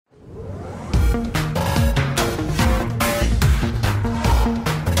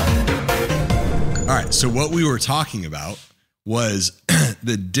So what we were talking about was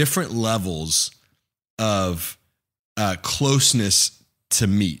the different levels of closeness to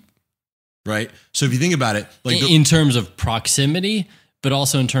meat, right? So if you think about it, like in terms of proximity, but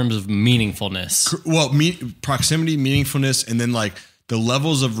also in terms of meaningfulness. Well, proximity, meaningfulness, and then like the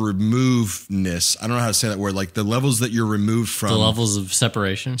levels of removedness. I don't know how to say that word. Like the levels that you're removed from. The levels of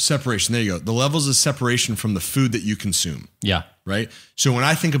separation. Separation. There you go. The levels of separation from the food that you consume. Yeah. Right. So when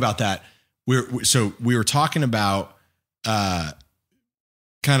I think about that, we were talking about kind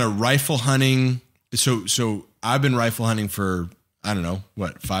of rifle hunting. So I've been rifle hunting for, I don't know,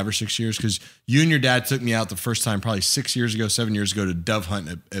 5 or 6 years? Because you and your dad took me out the first time probably 7 years ago to dove hunt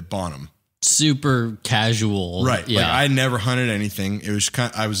at Bonham. Super casual. Right. Yeah. Like I never hunted anything. It was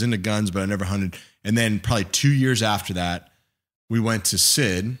I was into guns, but I never hunted. And then probably 2 years after that, we went to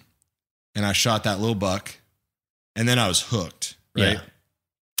Sid and I shot that little buck and then I was hooked. Right. Yeah.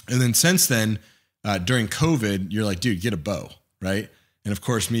 And then since then, during COVID, you're like, dude, get a bow. Right. And of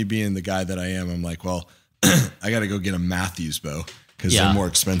course, me being the guy that I am, I'm like, well, I got to go get a Matthews bow because they're more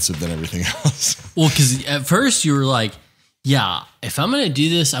expensive than everything else. Well, because at first you were like, yeah, if I'm going to do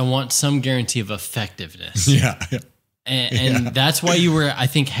this, I want some guarantee of effectiveness. Yeah. And that's why you were, I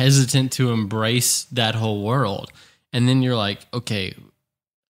think, hesitant to embrace that whole world. And then you're like, okay,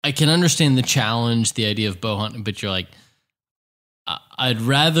 I can understand the challenge, the idea of bow hunting, but you're like, I'd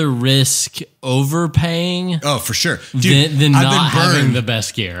rather risk overpaying. Oh, for sure. Dude, than not having the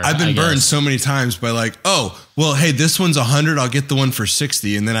best gear. I've been burned so many times by like, oh, well, hey, this one's 100. I'll get the one for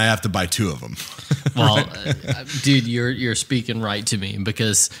 60. And then I have to buy 2 of them. Well, dude, you're speaking right to me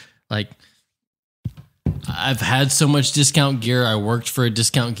because like I've had so much discount gear. I worked for a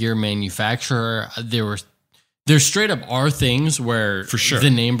discount gear manufacturer. There straight up are things where for sure the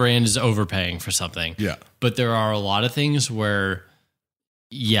name brand is overpaying for something. Yeah. But there are a lot of things where,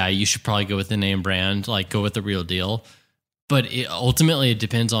 yeah, you should probably go with the name brand, like go with the real deal. But ultimately it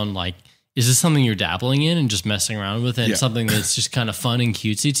depends on like, is this something you're dabbling in and just messing around with and something that's just kind of fun and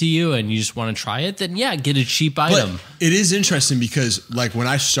cutesy to you and you just want to try it? Then yeah, get a cheap item. But it is interesting because like when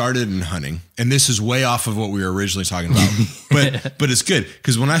I started in hunting, and this is way off of what we were originally talking about, but it's good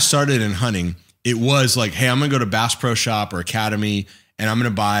because when I started in hunting, it was like, hey, I'm going to go to Bass Pro Shop or Academy and I'm going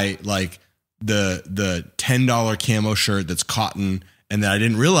to buy like the $10 camo shirt that's cotton. And then I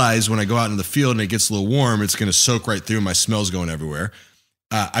didn't realize when I go out into the field and it gets a little warm, it's going to soak right through. My smell's going everywhere.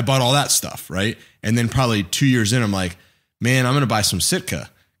 I bought all that stuff, right? And then probably 2 years in, I'm like, man, I'm going to buy some Sitka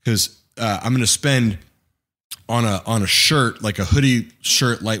because I'm going to spend on a shirt, like a hoodie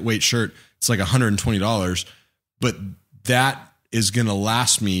shirt, lightweight shirt. It's like $120, but that is going to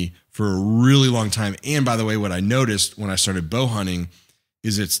last me for a really long time. And by the way, what I noticed when I started bow hunting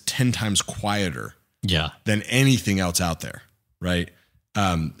is it's 10 times quieter than anything else out there, right?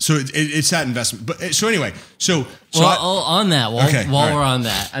 So it's that investment. But so anyway, on that, while we're on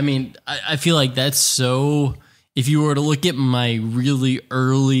that, I mean, I feel like that's so, if you were to look at my really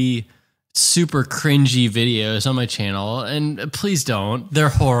early, super cringy videos on my channel, and please don't, they're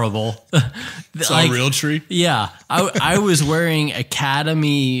horrible. It's like, all Realtree? Yeah. I was wearing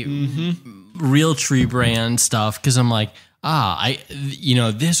Academy Realtree brand stuff because I'm like,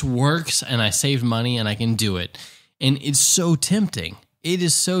 this works and I saved money and I can do it. And it's so tempting. It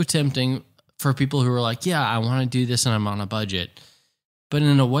is so tempting for people who are like, yeah, I want to do this and I'm on a budget. But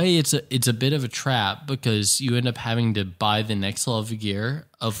in a way, it's a bit of a trap because you end up having to buy the next level of gear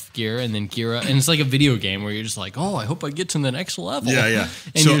and then gear up. And it's like a video game where you're just like, oh, I hope I get to the next level. Yeah.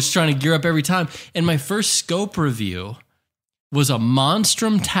 And you're just trying to gear up every time. And my first scope review was a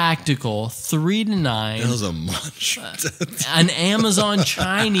Monstrum Tactical 3-9. That was a Monstrum. An Amazon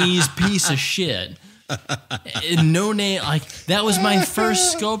Chinese piece of shit. No name, like that was my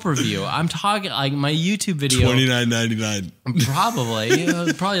first scope review. I'm talking like my YouTube video,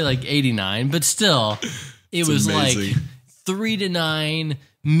 $29.99, probably like 89, but still, it's was amazing. Like 3-9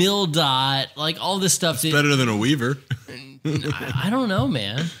 mil dot, like all this stuff. It's better than a Weaver. I don't know,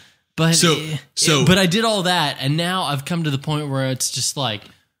 man, but but I did all that, and now I've come to the point where it's just like,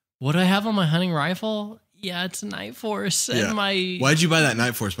 what do I have on my hunting rifle? Yeah, it's a Night Force, and my. Why'd you buy that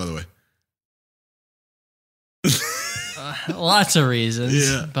Night Force, by the way? Lots of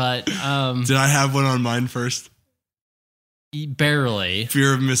reasons, but did I have one on mine first? Barely.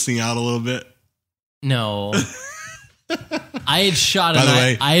 Fear of missing out a little bit. No, I had shot By the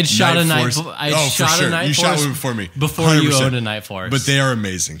way, I had shot a Night. I shot a Night Force. You shot one before me. Before 100%. You owned a Night Force, but they are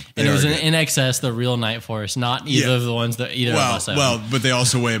amazing. And it was an NXS, the real Night Force, not either of the ones that either of us own. Well, but they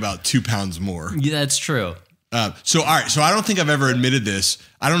also weigh about 2 pounds more. Yeah, that's true. So all right, so I don't think I've ever admitted this.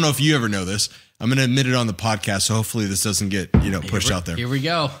 I don't know if you ever know this. I'm going to admit it on the podcast. So hopefully this doesn't get, pushed out there. Here we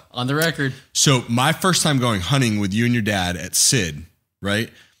go on the record. So my first time going hunting with you and your dad at Sid, right?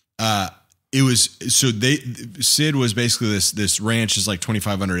 Sid was basically this ranch is like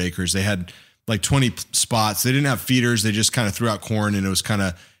 2,500 acres. They had like 20 spots. They didn't have feeders. They just kind of threw out corn, and it was kind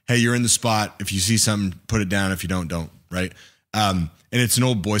of, hey, you're in the spot. If you see something, put it down. If you don't, right? And it's an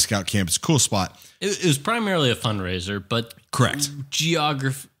old Boy Scout camp. It's a cool spot. It was primarily a fundraiser, but correct.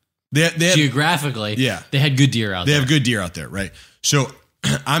 Geographically, yeah, they had good deer out there. They have good deer out there, right? So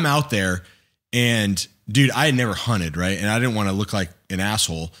I'm out there, and dude, I had never hunted, right? And I didn't want to look like an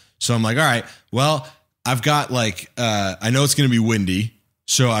asshole. So I'm like, all right, well, I've got like, I know it's going to be windy.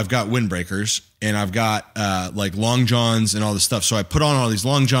 So I've got windbreakers, and I've got like long johns and all this stuff. So I put on all these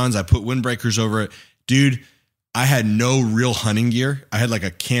long johns. I put windbreakers over it. Dude, I had no real hunting gear. I had like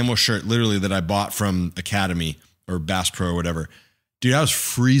a camo shirt literally that I bought from Academy or Bass Pro or whatever. Dude, I was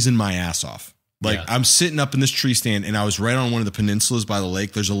freezing my ass off. Like I'm sitting up in this tree stand, and I was right on one of the peninsulas by the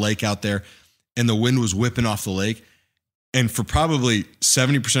lake. There's a lake out there, and the wind was whipping off the lake. And for probably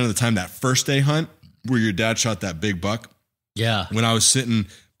 70% of the time, that first day hunt where your dad shot that big buck. Yeah. When I was sitting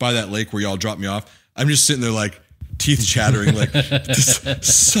by that lake where y'all dropped me off, I'm just sitting there like teeth chattering, like, this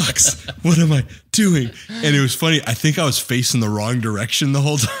sucks. What am I doing? And it was funny. I think I was facing the wrong direction the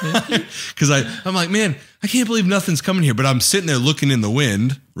whole time because I'm like, man, I can't believe nothing's coming here. But I'm sitting there looking in the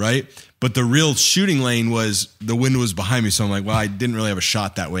wind, right? But the real shooting lane was the wind was behind me. So I'm like, well, I didn't really have a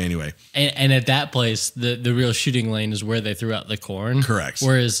shot that way anyway. And at that place, the real shooting lane is where they threw out the corn. Correct.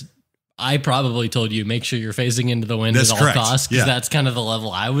 Whereas I probably told you, make sure you're facing into the wind that's at correct. all costs, because that's kind of the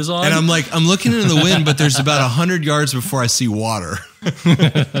level I was on. And I'm like, I'm looking into the wind, but there's about 100 yards before I see water.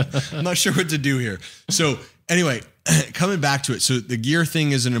 I'm not sure what to do here. So anyway, coming back to it. So the gear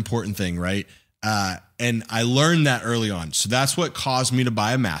thing is an important thing, right? And I learned that early on. So that's what caused me to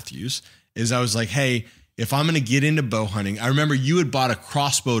buy a Mathews, is I was like, hey, if I'm going to get into bow hunting, I remember you had bought a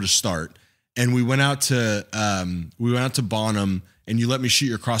crossbow to start, and we went out to Bonham, and you let me shoot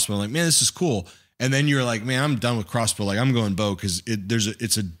your crossbow. I'm like, man, this is cool. And then you're like, man, I'm done with crossbow. Like, I'm going bow because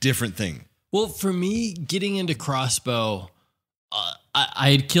it's a different thing. Well, for me, getting into crossbow,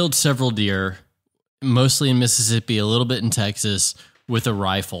 I had killed several deer, mostly in Mississippi, a little bit in Texas, with a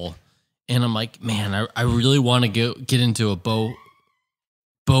rifle. And I'm like, man, I really want to get into a bow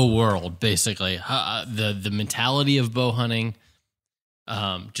world, basically. The mentality of bow hunting,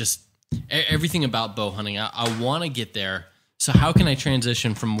 just everything about bow hunting. I want to get there. So how can I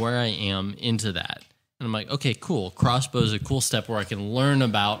transition from where I am into that? And I'm like, okay, cool. Crossbow is a cool step where I can learn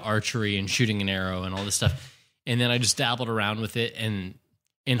about archery and shooting an arrow and all this stuff. And then I just dabbled around with it. And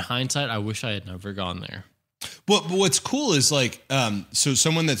in hindsight, I wish I had never gone there. Well, but what's cool is like, so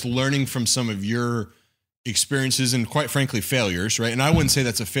someone that's learning from some of your experiences and quite frankly failures, right? And I wouldn't say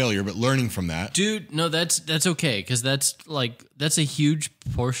that's a failure, but learning from that. Dude, no, that's okay, because that's a huge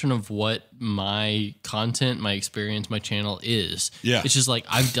portion of what my content, my experience, my channel is. Yeah. It's just like,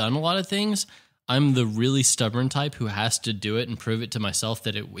 I've done a lot of things. I'm the really stubborn type who has to do it and prove it to myself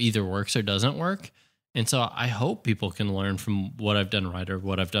that it either works or doesn't work. And so I hope people can learn from what I've done right or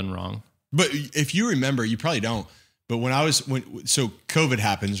what I've done wrong. But if you remember, you probably don't, but so COVID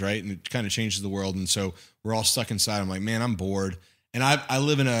happens, right? And it kind of changes the world. And so we're all stuck inside. I'm like, man, I'm bored. And I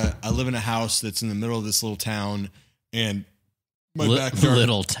live in a house that's in the middle of this little town, and my backyard,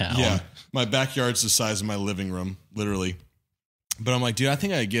 little town. Yeah. My backyard's the size of my living room, literally. But I'm like, dude, I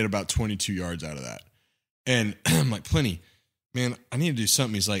think I get about 22 yards out of that. And I'm like, Plenty, man, I need to do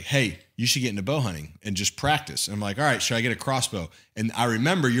something. He's like, hey, you should get into bow hunting and just practice. And I'm like, all right, should I get a crossbow? And I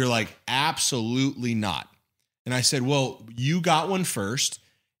remember you're like, absolutely not. And I said, well, you got one first,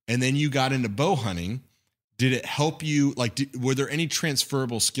 and then you got into bow hunting. Did it help you? Like, were there any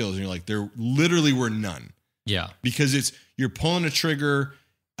transferable skills? And you're like, there literally were none. Yeah. Because you're pulling a trigger.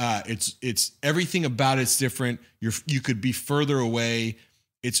 It's everything about it's different. You could be further away.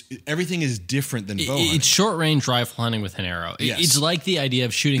 Everything is different than bow hunting. It's short range rifle hunting with an arrow. Yes. It's like the idea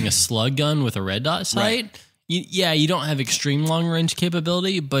of shooting a slug gun with a red dot sight. Right. You don't have extreme long range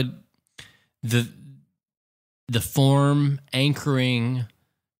capability, but the form, anchoring,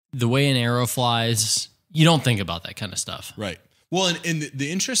 the way an arrow flies, you don't think about that kind of stuff. Right. Well, and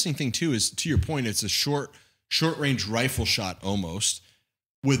the interesting thing too is, to your point, it's a short range rifle shot almost.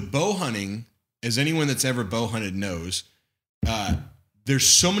 With bow hunting, as anyone that's ever bow hunted knows, there's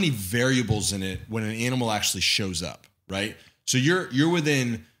so many variables in it when an animal actually shows up, right? So you're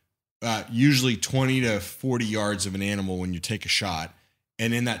within usually 20 to 40 yards of an animal when you take a shot,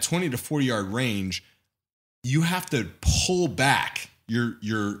 and in that 20 to 40 yard range, you have to pull back your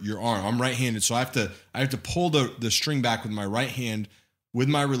arm. I'm right-handed, so I have to pull the string back with my right hand with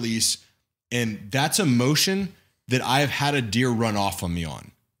my release, And that's a motion that I have had a deer run off on me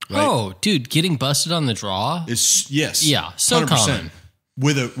on. Right? Oh, dude, getting busted on the draw? Yes. Yeah, so 100%. Common.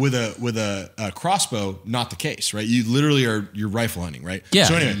 With a crossbow, not the case, right? You literally you're rifle hunting, right? Yeah.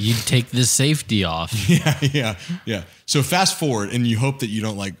 So anyway, you take the safety off. Yeah. So fast forward, and you hope that you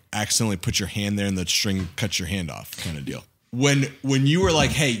don't like accidentally put your hand there and the string cuts your hand off, kind of deal. When you were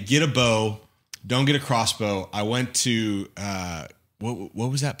like, hey, get a bow, don't get a crossbow. I went to what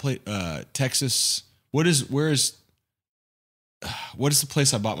was that place? Texas. What is the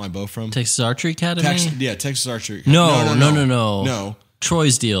place I bought my bow from? Texas Archery Academy. Texas Archery. No.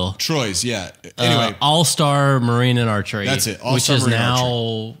 Troy's deal. Troy's, yeah. Anyway, All Star Marine and Archery. That's it. Which is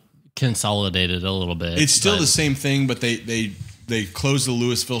now consolidated a little bit. It's still the same thing, but they closed the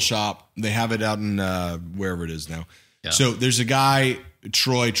Louisville shop. They have it out in wherever it is now. Yeah. So there's a guy,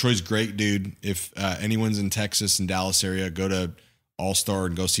 Troy. Troy's a great dude. If anyone's in Texas and Dallas area, go to All Star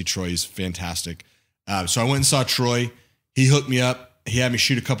and go see Troy. He's fantastic. So I went and saw Troy. He hooked me up. He had me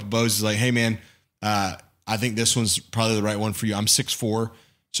shoot a couple bows. He's like, hey man, I think this one's probably the right one for you. I'm 6'4",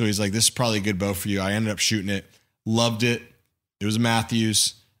 so he's like, this is probably a good bow for you. I ended up shooting it, loved it. It was a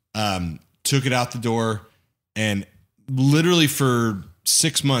Matthews. Took it out the door, and literally for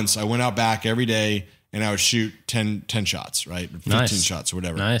 6 months, I went out back every day and I would shoot 10 shots, right? 15 shots or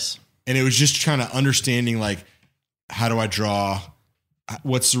whatever. Nice. And it was just kind of understanding, like, how do I draw?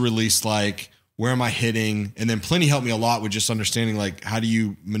 What's the release like? Where am I hitting? And then Plenty helped me a lot with just understanding, like, how do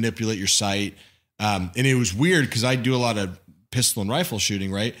you manipulate your sight? And it was weird because I do a lot of pistol and rifle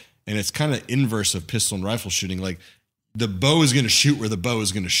shooting, right? And it's kind of inverse of pistol and rifle shooting. Like, the bow is going to shoot where the bow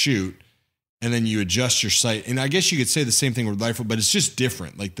is going to shoot, and then you adjust your sight. And I guess you could say the same thing with rifle, but it's just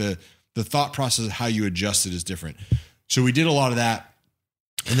different. Like, the thought process of how you adjust it is different. So we did a lot of that.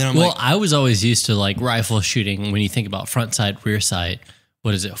 And then I was always used to, like, rifle shooting. When you think about front sight, rear sight,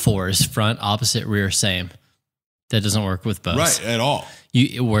 what is it? 4 is front, opposite, rear, same. That doesn't work with bows. Right, at all.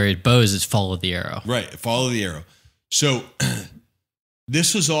 Where bows is follow the arrow. Right, follow the arrow. So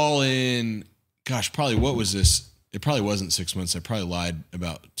this was all in, gosh, probably what was this? It probably wasn't 6 months. I probably lied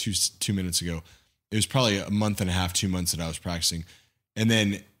about two minutes ago. It was probably a month and a half, 2 months that I was practicing. And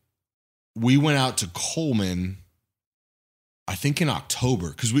then we went out to Coleman, I think in October,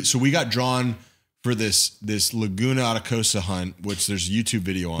 because we got drawn for this Laguna Atacosa hunt, which there's a YouTube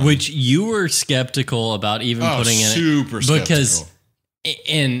video on. Which you were skeptical about even putting in it. Super skeptical. Because,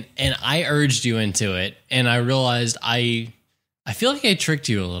 and I urged you into it, and I realized I feel like I tricked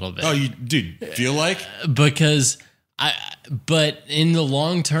you a little bit. Oh, you dude, feel like? Because but in the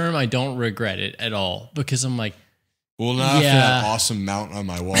long term, I don't regret it at all, because I'm like, well, now after that awesome mount on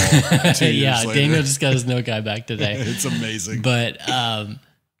my wall 2 years later. Daniel just got his note guy back today. It's amazing. But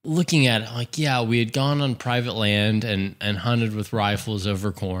looking at it, I'm like, yeah, we had gone on private land and hunted with rifles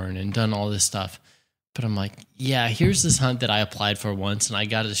over corn and done all this stuff. But I'm like, yeah, here's this hunt that I applied for once, and I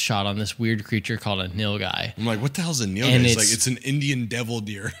got a shot on this weird creature called a nilgai. I'm like, what the hell's a nilgai? It's like, it's an Indian devil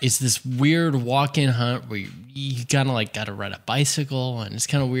deer. It's this weird walk-in hunt where you kind of like got to ride a bicycle, and it's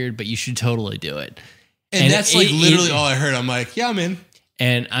kind of weird, but you should totally do it. And that's like literally all I heard. I'm like, yeah, I'm in.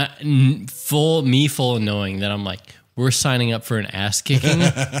 And full of knowing that I'm like, we're signing up for an ass kicking,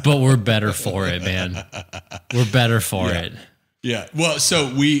 but we're better for it, man. We're better for it. Yeah. Well,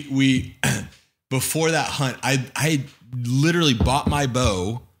 so we before that hunt, I literally bought my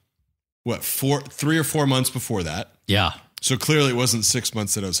bow, 3 or 4 months before that. Yeah. So clearly it wasn't 6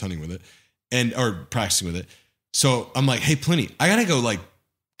 months that I was hunting with it or practicing with it. So I'm like, hey, Plenty, I got to go like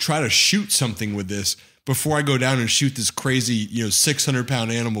try to shoot something with this before I go down and shoot this crazy,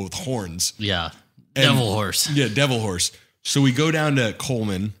 600-pound animal with horns. Yeah. Devil horse. Yeah, devil horse. So we go down to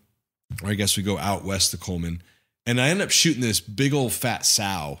Coleman, or I guess we go out west to Coleman, and I end up shooting this big old fat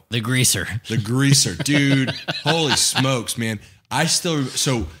sow. The greaser. Dude. Holy smokes, man.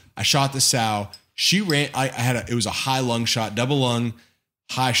 So I shot the sow. She ran, it was a high lung shot, double lung,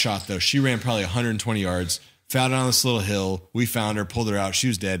 high shot though. She ran probably 120 yards, found her on this little hill. We found her, pulled her out. She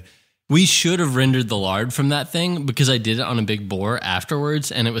was dead. We should have rendered the lard from that thing, because I did it on a big boar afterwards,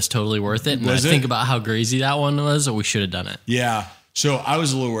 and it was totally worth it. And think about how crazy that one was, or we should have done it. Yeah. So I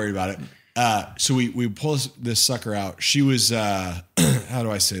was a little worried about it. So we pull this sucker out. She was, how do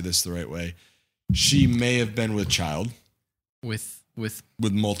I say this the right way? She may have been with child. With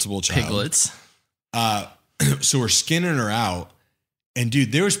multiple child. Piglets. So we're skinning her out. And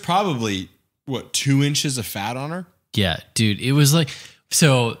dude, there was probably 2 inches of fat on her? Yeah, dude. It was like,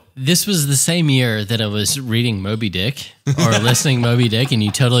 So this was the same year that I was reading Moby Dick or listening Moby Dick, and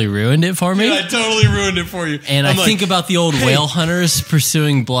you totally ruined it for me. Dude, I totally ruined it for you. And I think about the old whale hunters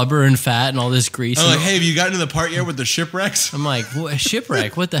pursuing blubber and fat and all this grease. I'm like, hey, have you gotten to the part yet with the shipwrecks? I'm like, a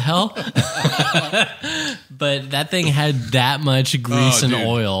shipwreck? What the hell? But that thing had that much grease and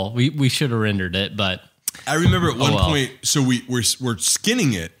oil. We should have rendered it, but I remember at one point. So we're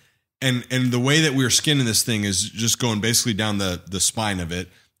skinning it. And the way that we were skinning this thing is just going basically down the spine of it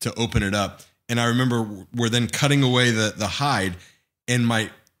to open it up. And I remember we're then cutting away the hide, and my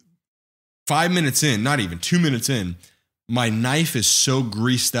 5 minutes in, not even 2 minutes in, my knife is so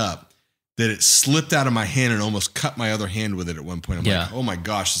greased up that it slipped out of my hand and almost cut my other hand with it at one point. I'm like, oh my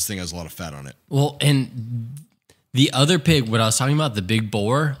gosh, this thing has a lot of fat on it. Well, and the other pig, what I was talking about, the big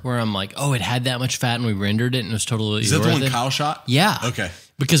boar, where I'm like, oh, it had that much fat and we rendered it and it was totally Is that worth the one it. Kyle shot? Yeah. Okay.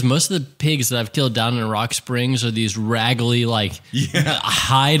 Because most of the pigs that I've killed down in Rock Springs are these raggly,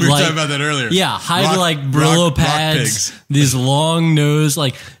 hide we were talking about that earlier. Yeah, hide Brillo pads, these long nose.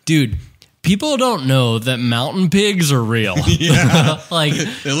 Like, dude, people don't know that mountain pigs are real. Yeah.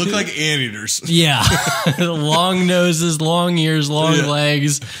 They look like anteaters. Yeah. Long noses, long ears, long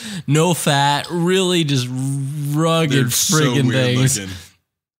legs, no fat, really just rugged friggin' things. Looking.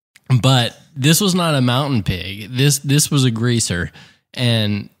 But this was not a mountain pig. This was a greaser.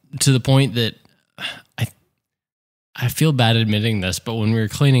 And to the point that I feel bad admitting this, but when we were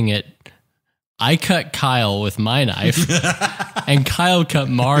cleaning it, I cut Kyle with my knife and Kyle cut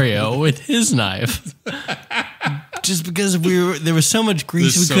Mario with his knife. Just because there was so much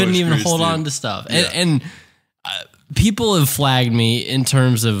grease, we couldn't even hold on to stuff. Yeah. And people have flagged me in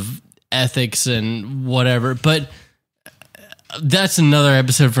terms of ethics and whatever, but that's another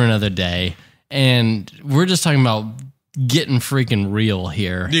episode for another day. And we're just talking about getting freaking real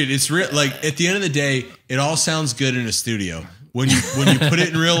here. Dude, it's real. Like, at the end of the day, it all sounds good in a studio. When you put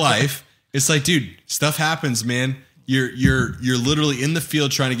it in real life, it's like, dude, stuff happens, man. You're literally in the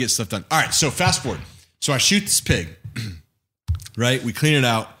field trying to get stuff done. All right, so fast forward. So I shoot this pig, right? We clean it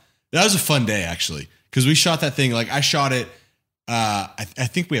out. That was a fun day, actually, because we shot that thing. Like, I shot it. I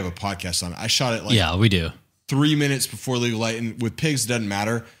think we have a podcast on it. I shot it we do 3 minutes before legal light, and with pigs, it doesn't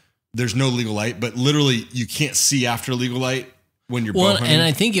matter. There's no legal light, but literally you can't see after legal light when you're bow hunting. And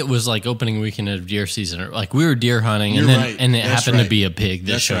I think it was like opening weekend of deer season, or like we were deer hunting, and it happened to be a pig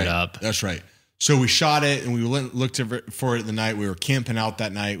that showed up. That's right. So we shot it and we looked for it in the night. We were camping out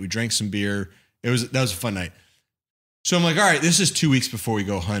that night. We drank some beer. That was a fun night. So I'm like, all right, this is 2 weeks before we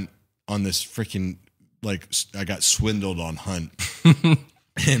go hunt on this freaking, like, I got swindled on hunt.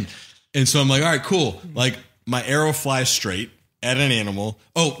 and so I'm like, all right, cool. Like, my arrow flies straight at an animal.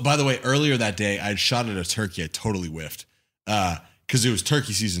 Oh, by the way, earlier that day, I had shot at a turkey. I totally whiffed because it was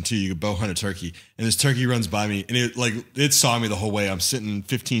turkey season too. You could bow hunt a turkey, and this turkey runs by me, and it saw me the whole way. I'm sitting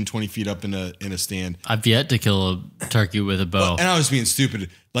 15, 20 feet up in a stand. I've yet to kill a turkey with a bow, and I was being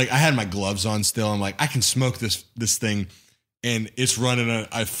stupid. Like, I had my gloves on still. I'm like, I can smoke this thing, and it's running.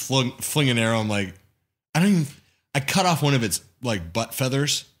 I fling an arrow. I'm like, I cut off one of its like butt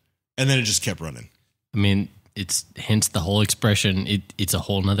feathers, and then it just kept running. I mean, it's hence the whole expression. It's a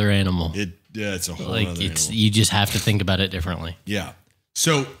whole nother animal. It's a whole other animal. You just have to think about it differently. Yeah.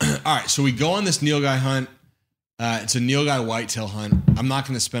 So, all right. So we go on this nilgai hunt. It's a nilgai whitetail hunt. I'm not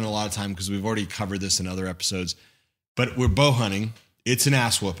going to spend a lot of time because we've already covered this in other episodes. But we're bow hunting. It's an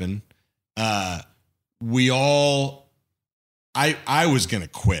ass whooping. I was going to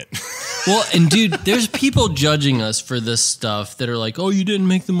quit. Well, and dude, there's people judging us for this stuff that are like, oh, you didn't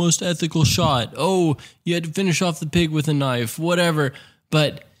make the most ethical shot. Oh, you had to finish off the pig with a knife, whatever.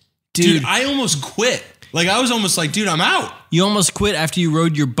 But dude, I almost quit. Like, I was almost like, dude, I'm out. You almost quit after you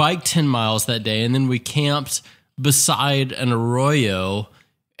rode your bike 10 miles that day, and then we camped beside an arroyo,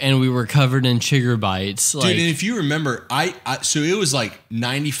 and we were covered in chigger bites. Dude, and if you remember, so it was like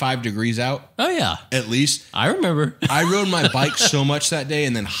 95 degrees out. Oh, yeah. At least. I remember. I rode my bike so much that day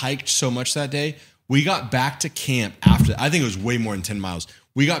and then hiked so much that day. We got back to camp after, I think it was way more than 10 miles.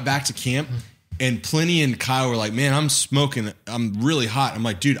 We got back to camp, and Pliny and Kyle were like, man, I'm smoking. I'm really hot. I'm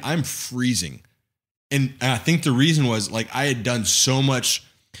like, dude, I'm freezing. And I think the reason was, like, I had done so much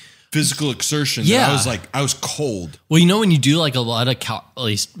physical exertion that I was cold. Well, you know, when you do like a lot of, at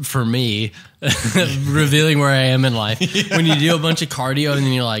least for me, revealing where I am in life, when you do a bunch of cardio and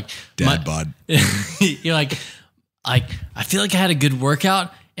then you're like, dad bod. You're like, I feel like I had a good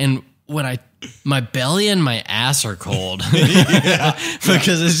workout, and when my belly and my ass are cold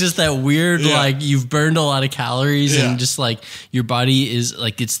because it's just that weird, like, you've burned a lot of calories and just like your body is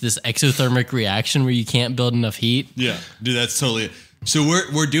like, it's this exothermic reaction where you can't build enough heat. Yeah, dude, that's totally it. So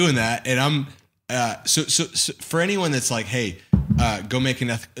we're doing that, and I'm so for anyone that's like, hey, go make an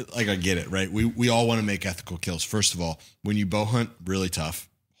like I get it, right? We all want to make ethical kills. First of all, when you bow hunt, really tough,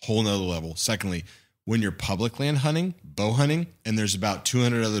 whole nother level. Secondly, when you're public land hunting, bow hunting, and there's about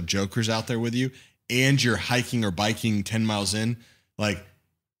 200 other jokers out there with you, and you're hiking or biking 10 miles in, like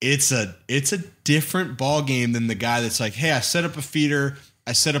it's a different ball game than the guy that's like, hey, I set up a feeder,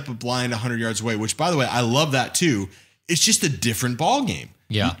 I set up a blind 100 yards away, which by the way, I love that too. It's just a different ball game.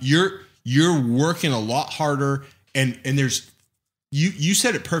 Yeah. You're working a lot harder, and there's you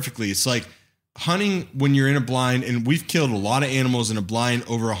said it perfectly. It's like hunting when you're in a blind, and we've killed a lot of animals in a blind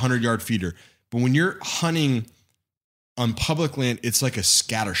over 100-yard feeder. But when you're hunting on public land, it's like a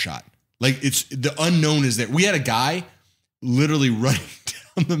scatter shot. Like it's the unknown is there. We had a guy literally running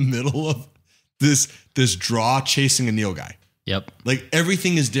down the middle of this draw chasing a Neil guy. Yep. Like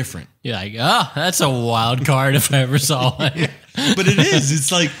everything is different. You're like, oh, that's a wild card if I ever saw one. But it is.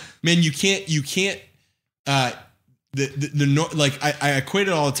 It's like, man, you can't like I equate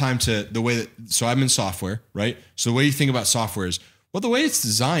it all the time to the way that, so I'm in software, right? So the way you think about software is, well, the way it's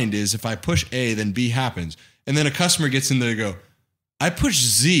designed is if I push A, then B happens. And then a customer gets in there and go, I pushed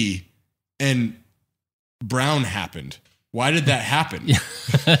Z and brown happened. Why did that happen?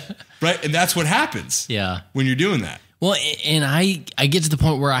 Right? And that's what happens. Yeah. When you're doing that. Well, and I get to the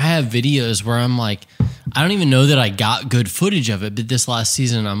point where I have videos where I'm like, I don't even know that I got good footage of it, but this last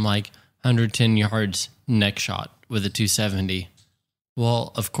season I'm like 110 yards neck shot with a 270.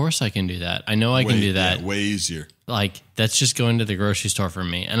 Well, of course I can do that. I know I can do that. Yeah, way easier. Like, that's just going to the grocery store for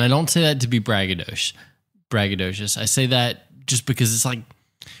me. And I don't say that to be braggadocious. I say that just because it's like,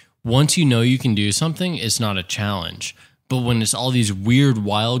 once you know you can do something, it's not a challenge. But when it's all these weird,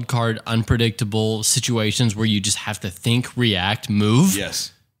 wild card, unpredictable situations where you just have to think, react, move.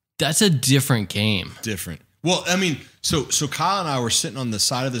 Yes. That's a different game. Different. Well, I mean, so Kyle and I were sitting on the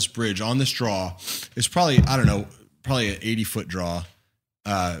side of this bridge on this draw. It's probably, I don't know, probably an 80-foot draw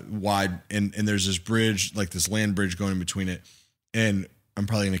wide. And there's this bridge, like this land bridge going in between it. And I'm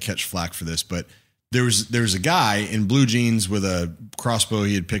probably going to catch flack for this, but there was a guy in blue jeans with a crossbow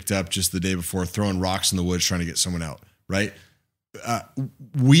he had picked up just the day before, throwing rocks in the woods trying to get someone out. Right.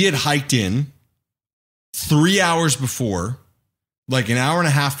 We had hiked in 3 hours before, like an hour and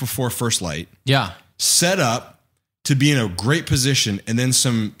a half before first light. Yeah. Set up to be in a great position. And then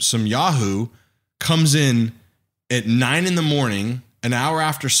some Yahoo comes in at 9 a.m, an hour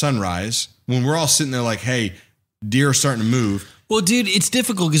after sunrise, when we're all sitting there like, hey, deer are starting to move. Well, dude, it's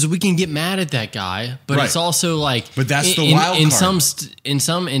difficult because we can get mad at that guy, but Right. it's also like, But that's the wild card. In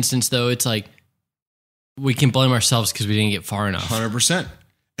some instance, though, it's like we can blame ourselves because we didn't get far enough. 100%.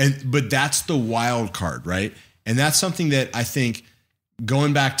 But that's the wild card, right? And that's something that I think,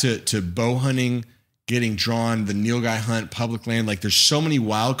 going back to bow hunting, getting drawn, the Nilgai hunt, public land, like there's so many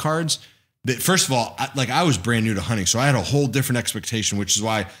wild cards that, first of all, I was brand new to hunting, so I had a whole different expectation, which is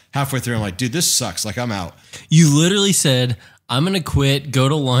why halfway through I'm like, dude, this sucks. Like, I'm out. You literally said, I'm going to quit, go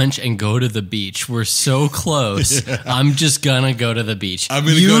to lunch, and go to the beach. We're so close. Yeah. I'm just going to go to the beach.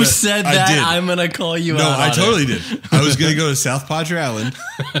 You said that. I'm going to call you out. No, I totally did. I was going to go to South Padre Island.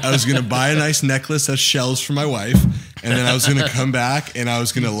 I was going to buy a nice necklace of shells for my wife. And then I was going to come back and I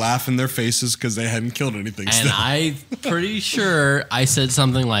was going to laugh in their faces because they hadn't killed anything. And still. I'm pretty sure I said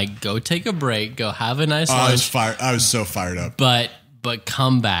something like, go take a break, go have a nice lunch. I was so fired up. But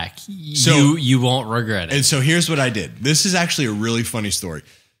come back. You won't regret it. And so here's what I did. This is actually a really funny story.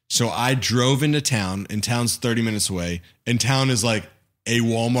 So I drove into town, and town's 30 minutes away. And town is like a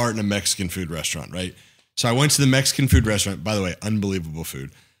Walmart and a Mexican food restaurant, right? So I went to the Mexican food restaurant. By the way, unbelievable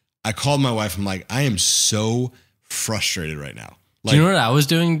food. I called my wife. I'm like, I am so frustrated right now. Like, do you know what I was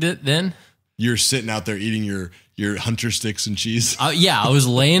doing then? You're sitting out there eating your hunter sticks and cheese. Yeah, I was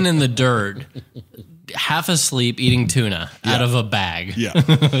laying in the dirt, half asleep, eating tuna out of a bag.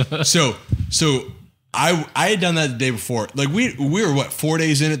 Yeah. So I had done that the day before. Like we were what, 4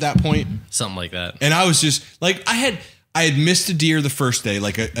 days in at that point? Something like that. And I was just like, I had missed a deer the first day,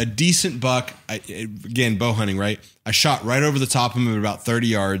 like a decent buck. Again, bow hunting, right? I shot right over the top of him at about 30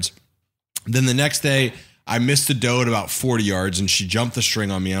 yards. Then the next day I missed a doe at about 40 yards and she jumped the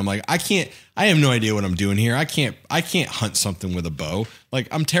string on me. And I'm like, I have no idea what I'm doing here. I can't hunt something with a bow. Like,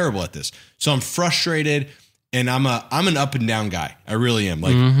 I'm terrible at this. So I'm frustrated, and I'm an up and down guy. I really am.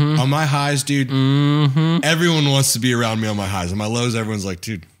 Like, on my highs, dude, everyone wants to be around me on my highs. On my lows, everyone's like,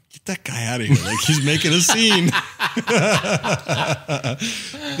 dude, get that guy out of here. Like, he's making a scene.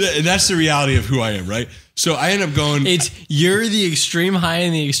 And that's the reality of who I am, right? So I end up going. You're the extreme high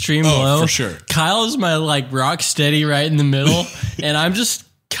and the extreme low. For sure. Kyle is my like rock steady right in the middle, and I'm just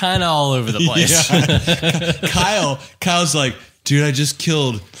kind of all over the place. Yeah. Kyle's like, dude, I just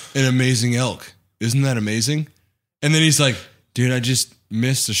killed an amazing elk. Isn't that amazing? And then he's like, dude, I just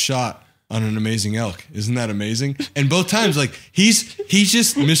missed a shot on an amazing elk. Isn't that amazing? And both times, like, he's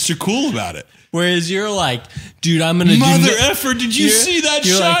just Mr. Cool about it. Whereas you're like, dude, I'm gonna Mother effer, did you see that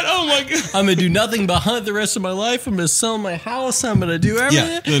shot? Like, oh my God. I'm gonna do nothing but hunt the rest of my life. I'm gonna sell my house. I'm gonna do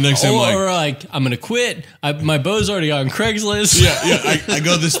everything. Yeah, the next time, or like, I'm gonna quit. My bow's already on Craigslist. Yeah. I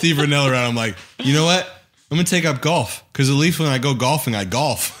go the Steve Rinella route. I'm like, you know what? I'm gonna take up golf because at least when I go golfing, I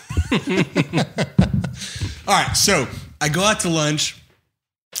golf. All right, so I go out to lunch.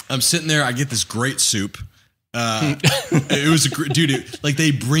 I'm sitting there. I get this great soup. It was dude. Like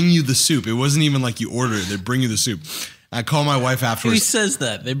they bring you the soup. It wasn't even like you order it. They bring you the soup. I call my wife afterwards. Who says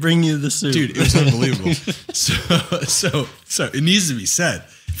that? They bring you the soup, dude. It was unbelievable. So it needs to be said.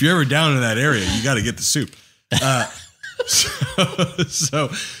 If you're ever down in that area, you got to get the soup.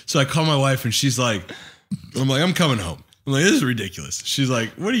 So I call my wife and she's like, I'm coming home. I'm like, this is ridiculous. She's like,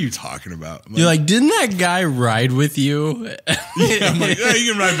 what are you talking about? You're like, didn't that guy ride with you? Yeah, I'm like, oh,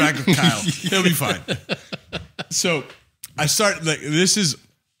 you can ride back with Kyle. He'll be fine. So I start like this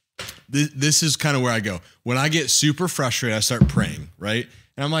is kind of where I go. When I get super frustrated, I start praying, right?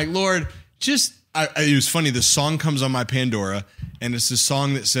 And I'm like, Lord, it was funny. This song comes on my Pandora, and it's this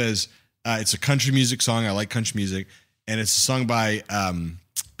song that says, it's a country music song. I like country music. And it's a song by,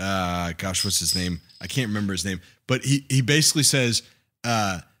 what's his name? I can't remember his name. But he basically says,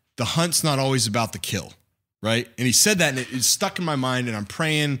 the hunt's not always about the kill, right? And he said that, and it's stuck in my mind, and I'm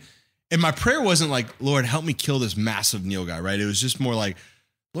praying. And my prayer wasn't like, Lord, help me kill this massive nilgai, right? It was just more like,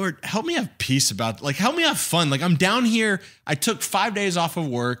 Lord, help me have peace help me have fun. Like, I'm down here. I took 5 days off of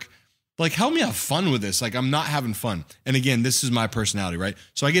work. Like, help me have fun with this. Like, I'm not having fun. And again, this is my personality, right?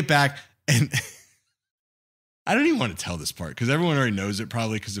 So I get back, and I don't even want to tell this part because everyone already knows it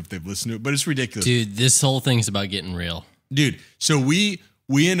probably because if they've listened to it, but it's ridiculous. Dude, this whole thing's about getting real. Dude, so we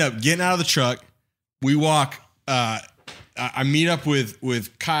end up getting out of the truck. We walk, I meet up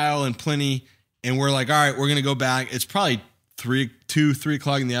with Kyle and Plenty, and we're like, all right, we're going to go back. It's probably 3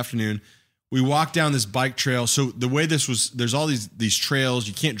 o'clock in the afternoon. We walk down this bike trail. So the way this was, there's all these trails.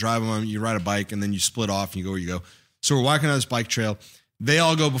 You can't drive them. You ride a bike, and then you split off and you go where you go. So we're walking down this bike trail. They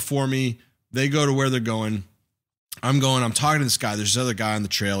all go before me. They go to where they're going. I'm talking to this guy. There's this other guy on the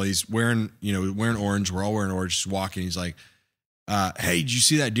trail. He's wearing orange. We're all wearing orange, just walking. He's like, hey, did you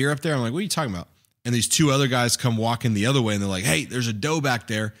see that deer up there? I'm like, what are you talking about? And these two other guys come walking the other way, and they're like, hey, there's a doe back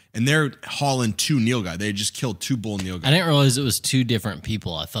there. And they're hauling 2 nilgai. They had just killed 2 bull nilgai. I didn't realize it was 2 different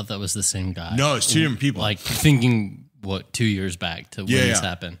people. I thought that was the same guy. No, it's 2 different people. Like thinking, 2 years back to when this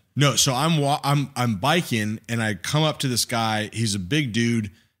happened? No, so I'm biking, and I come up to this guy. He's a big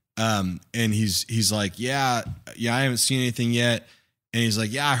dude. And he's like, yeah, I haven't seen anything yet. And he's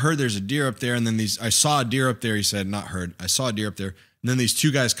like, yeah, I heard there's a deer up there. And then I saw a deer up there. He said, not heard. I saw a deer up there. And then these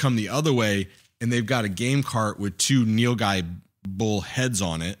 2 guys come the other way, and they've got a game cart with 2 nilgai bull heads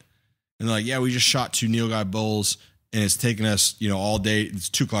on it. And they're like, yeah, we just shot 2 nilgai bulls, and it's taken us, all day. It's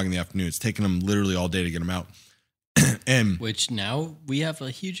 2 o'clock in the afternoon. It's taken them literally all day to get them out. And which now we have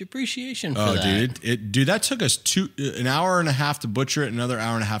a huge appreciation for that. Dude, that took us an hour and a half to butcher it, another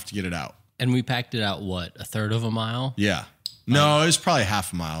hour and a half to get it out. And we packed it out, a third of a mile? Yeah. No, it was probably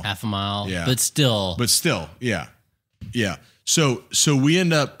half a mile. Half a mile? Yeah. But still, yeah. Yeah. So we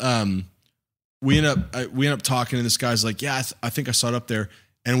end up talking, and this guy's like, yeah, I think I saw it up there.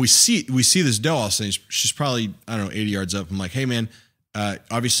 And we see this doe all of a sudden. She's probably, 80 yards up. I'm like, hey man,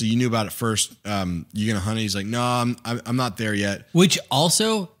 obviously you knew about it first. You gonna hunt it? He's like, no, I'm not there yet. Which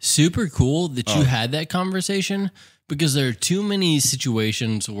also super cool that you had that conversation, because there are too many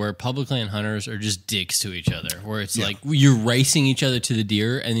situations where public land hunters are just dicks to each other, where it's like you're racing each other to the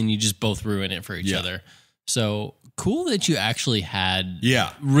deer and then you just both ruin it for each other. So cool that you actually had,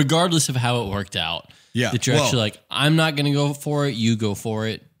 regardless of how it worked out, that you're actually like, I'm not going to go for it. You go for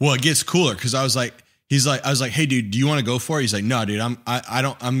it. Well, it gets cooler because I was like, hey dude, do you want to go for it? He's like, no, dude,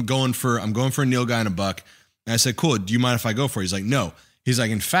 I'm going for a nilgai and a buck. And I said, cool. Do you mind if I go for it? He's like, no. He's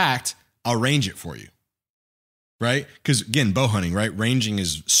like, in fact, I'll range it for you. Right? Because again, bow hunting, right? Ranging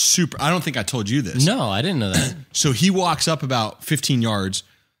is super. I don't think I told you this. No, I didn't know that. So he walks up about 15 yards.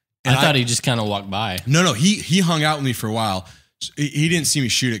 And I thought he just kind of walked by. No, he hung out with me for a while. He didn't see me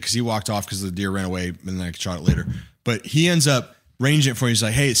shoot it because he walked off because the deer ran away, and then I shot it later. But he ends up ranging it for me. He's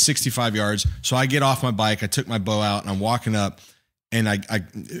like, hey, it's 65 yards. So I get off my bike. I took my bow out, and I'm walking up. And I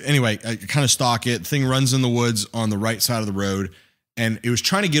kind of stalk it. The thing runs in the woods on the right side of the road. And it was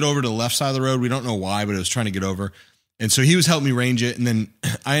trying to get over to the left side of the road. We don't know why, but it was trying to get over. And so he was helping me range it. And then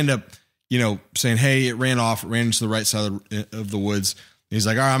I end up, saying, hey, it ran into the right side of the woods. And he's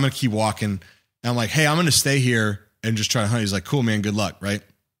like, all right, I'm going to keep walking. And I'm like, hey, I'm going to stay here and just try to hunt. He's like, cool, man, good luck, right?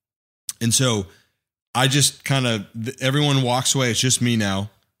 And so I just kind of, everyone walks away. It's just me now.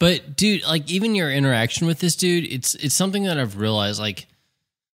 But dude, like even your interaction with this dude, it's something that I've realized. Like,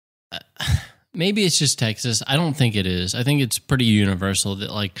 maybe it's just Texas. I don't think it is. I think it's pretty universal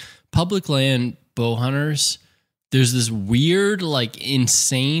that like public land bow hunters, there's this weird, like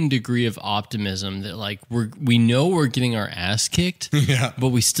insane degree of optimism that like we know we're getting our ass kicked, Yeah. but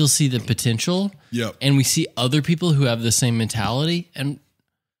we still see the potential. Yep. And we see other people who have the same mentality, and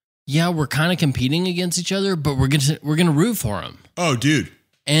yeah, we're kind of competing against each other, but we're gonna root for them. Oh, dude.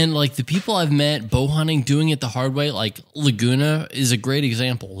 And like the people I've met bow hunting, doing it the hard way, like Laguna is a great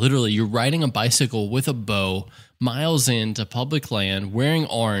example. Literally, you're riding a bicycle with a bow miles into public land, wearing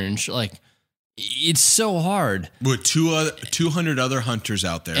orange. Like, it's so hard. With 200 other hunters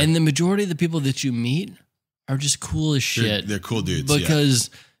out there. And the majority of the people that you meet are just cool as shit. They're cool dudes.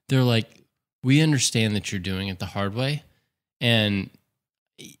 Because they're like, we understand that you're doing it the hard way. And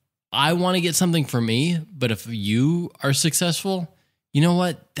I want to get something for me, but if you are successful, you know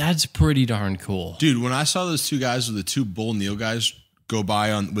what? That's pretty darn cool. Dude, when I saw those two guys with the two Bull Neal guys go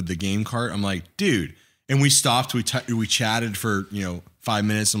by with the game cart, I'm like, dude. And we stopped. We chatted for 5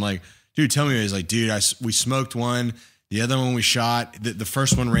 minutes. I'm like, dude, tell me. He's like, dude, we smoked one. The other one we shot. The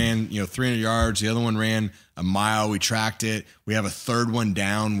first one ran 300 yards. The other one ran a mile. We tracked it. We have a third one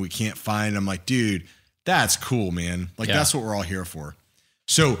down. We can't find. I'm like, dude, that's cool, man. Like that's what we're all here for.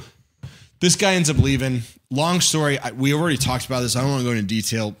 So this guy ends up leaving. Long story. We already talked about this. I don't want to go into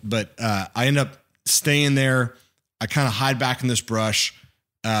detail, but I end up staying there. I kind of hide back in this brush.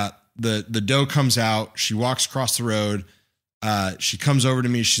 The doe comes out. She walks across the road. She comes over to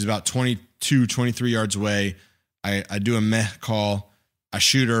me. She's about 22, 23 yards away. I do a meh call. I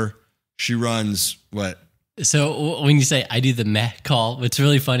shoot her. She runs. What? So when you say I do the meh call, what's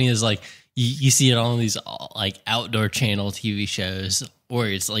really funny is like you see it on these like outdoor channel TV shows where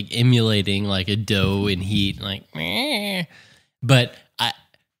it's like emulating like a doe in heat, like meh. But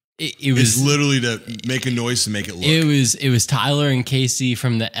it was it's literally to make a noise to make it look. It was Tyler and Casey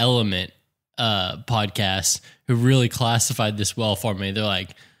from the Element podcast who really classified this well for me. They're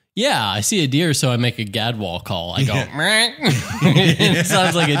like, yeah, I see a deer, so I make a gadwall call. I go, it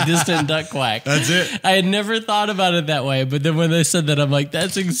sounds like a distant duck quack. That's it. I had never thought about it that way, but then when they said that, I'm like,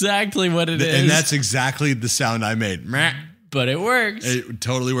 that's exactly what it is. And that's exactly the sound I made. But it works. It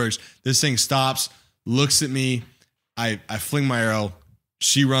totally works. This thing stops, looks at me. I fling my arrow.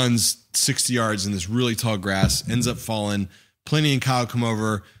 She runs 60 yards in this really tall grass, ends up falling. Plenty and Kyle come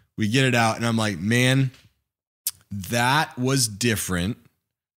over. We get it out, and I'm like, man, that was different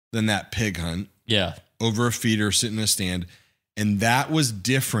than that pig hunt. Yeah. Over a feeder, sitting in a stand. And that was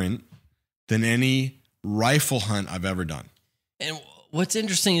different than any rifle hunt I've ever done. And what's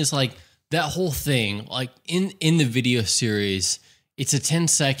interesting is like that whole thing, like in the video series, it's a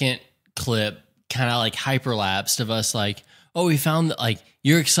 10-second clip, kind of like hyperlapsed of us like, oh, we found that, like,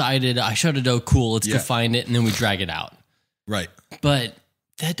 you're excited. I shot a doe. Cool. Let's go find it. And then we drag it out. Right. But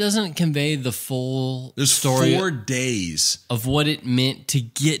that doesn't convey the full story 4 days of what it meant to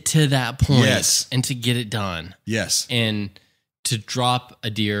get to that point. Yes. And to get it done. Yes. And to drop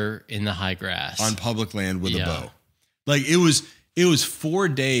a deer in the high grass on public land with a bow. Like it was 4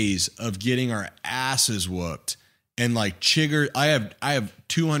 days of getting our asses whooped. And like chigger, I have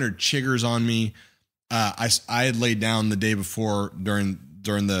 200 chiggers on me. I had laid down the day before during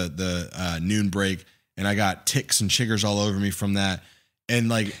the noon break, and I got ticks and chiggers all over me from that. And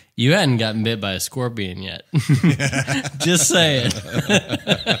like, you hadn't gotten bit by a scorpion yet. Just saying.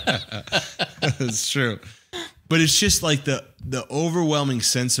 It's true. But it's just like the overwhelming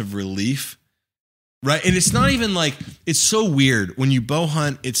sense of relief, right? And it's not even like, it's so weird when you bow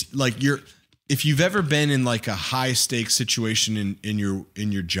hunt. It's like if you've ever been in like a high stakes situation in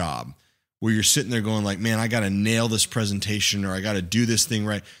your job where you're sitting there going like, man, I got to nail this presentation or I got to do this thing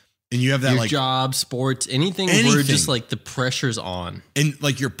right. And you have that your like job, sports, anything where just like the pressure's on. And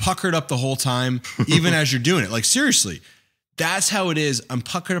like you're puckered up the whole time, even as you're doing it. Like seriously, that's how it is. I'm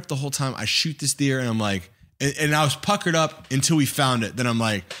puckered up the whole time. I shoot this deer and I'm like, and I was puckered up until we found it. Then I'm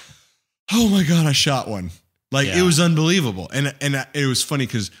like, oh my God, I shot one. Like it was unbelievable. And it was funny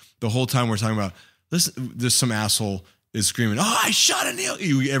because the whole time we're talking about this, there's some asshole is screaming, oh, I shot a nail.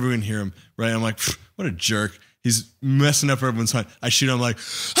 Everyone hear him, right? I'm like, what a jerk. He's messing up everyone's hunt. I shoot him, I'm like,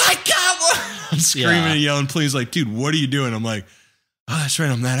 I got one. I'm screaming and yelling, please. Like, dude, what are you doing? I'm like, oh, that's right.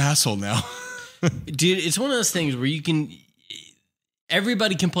 I'm that asshole now. Dude, it's one of those things where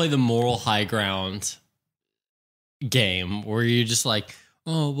everybody can play the moral high ground game where you're just like,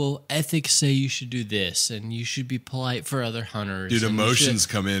 oh, well, ethics say you should do this and you should be polite for other hunters. Dude, emotions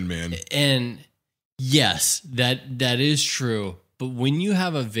come in, man. And yes, that is true. But when you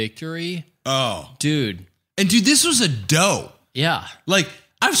have a victory, Oh, dude. and dude, this was a doe. Yeah. Like,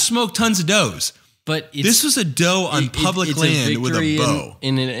 I've smoked tons of does. But This was a doe on public land with a bow.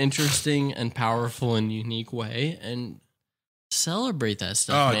 In an interesting and powerful and unique way. And celebrate that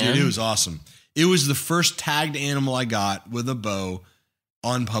stuff, man. Dude, it was awesome. It was the first tagged animal I got with a bow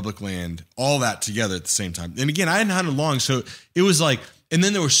on public land, all that together at the same time. And again, I hadn't hunted long, so it was like, and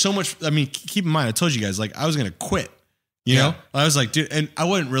then there was so much, I mean, keep in mind, I told you guys, like, I was going to quit, you know? I was like, dude, and I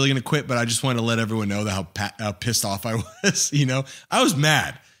wasn't really going to quit, but I just wanted to let everyone know that how pissed off I was, you know? I was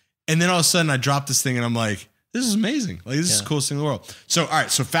mad. And then all of a sudden I dropped this thing and I'm like, this is amazing. Like, this is the coolest thing in the world. So, all right,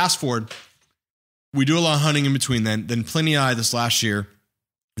 so fast forward, we do a lot of hunting in between then Pliny and I this last year,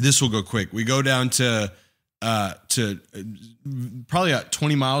 this will go quick. We go down to probably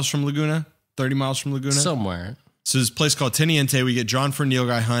 20 miles from Laguna, 30 miles from Laguna. Somewhere. So this place called Teniente, we get drawn for a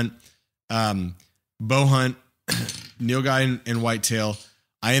nilgai hunt, bow hunt, nilgai and whitetail.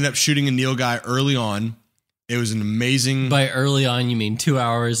 I end up shooting a nilgai early on. It was an amazing... By early on, you mean 2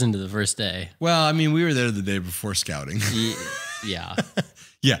 hours into the first day? Well, I mean, we were there the day before scouting. Yeah.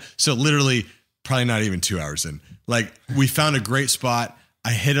 Yeah. So literally probably not even 2 hours in. Like, we found a great spot.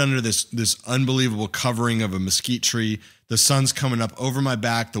 I hid under this unbelievable covering of a mesquite tree. The sun's coming up over my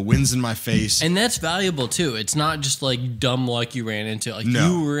back. The wind's in my face. And that's valuable too. It's not just like dumb luck you ran into. Like,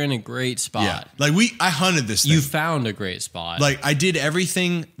 you were in a great spot. Yeah. Like, I hunted this thing. You found a great spot. Like, I did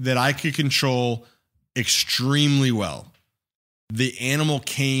everything that I could control extremely well. The animal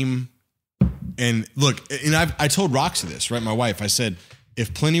came, and look, and I told Roxy this, right? My wife, I said,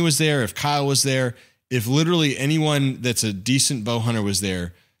 if Pliny was there, if Kyle was there, if literally anyone that's a decent bow hunter was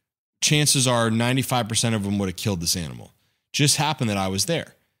there, chances are 95% of them would have killed this animal. Just happened that I was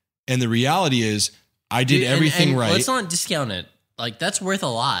there. And the reality is, I did everything right. Let's not discount it. Like, that's worth a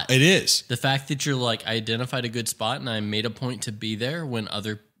lot. It is. The fact that you're like, I identified a good spot and I made a point to be there when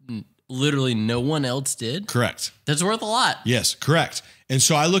literally no one else did. Correct. That's worth a lot. Yes, correct. And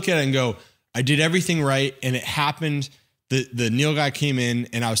so I look at it and go, I did everything right, and it happened. The nilgai came in,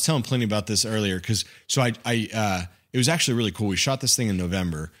 and I was telling Pliny about this earlier because it was actually really cool. We shot this thing in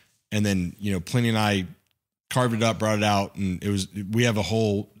November, and then Pliny and I carved it up, brought it out, and we have a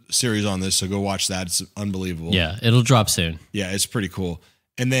whole series on this, so go watch that. It's unbelievable. Yeah, it'll drop soon. Yeah, it's pretty cool.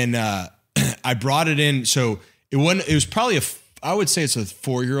 And then I brought it in, so it was probably I would say it's a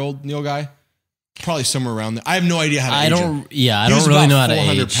 4-year-old nilgai. Probably somewhere around there. I have no idea how to age him. Yeah, I don't really know how to age.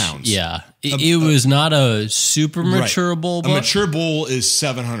 400 pounds. Yeah. It was not a super mature bull. A mature bull is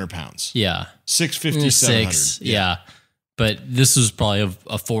 700 pounds. Yeah. 650, 700. Yeah. But this was probably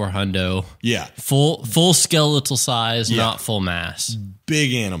a 400. Yeah. Full skeletal size, not full mass.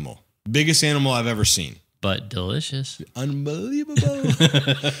 Big animal. Biggest animal I've ever seen. But delicious. Unbelievable.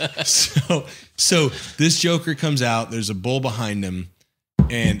 So this joker comes out. There's a bull behind him.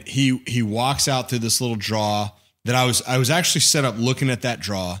 And he walks out through this little draw that I was actually set up looking at that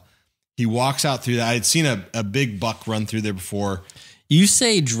draw. He walks out through that. I had seen a big buck run through there before. You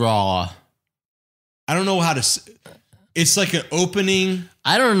say draw. I don't know how to. It's like an opening.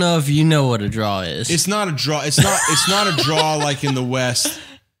 I don't know if you know what a draw is. It's not a draw. It's not a draw like in the West.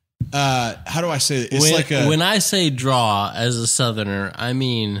 How do I say it? It's when I say draw as a Southerner, I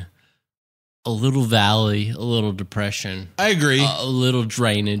mean a little valley, a little depression. I agree. A little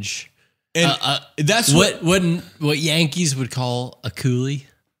drainage. And that's what Yankees would call a coulee.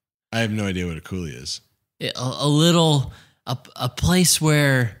 I have no idea what a coulee is. A place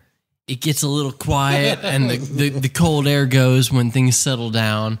where it gets a little quiet and the cold air goes when things settle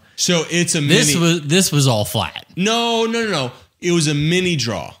down. So it's a This was all flat. No. It was a mini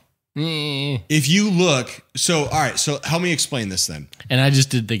draw. If you look, all right, so help me explain this then. And I just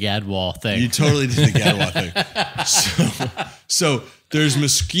did the Gadwall thing. You totally did the Gadwall thing. So there's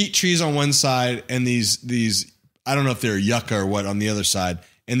mesquite trees on one side and these I don't know if they're yucca or what on the other side.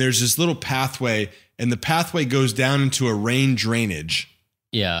 And there's this little pathway, and the pathway goes down into a rain drainage.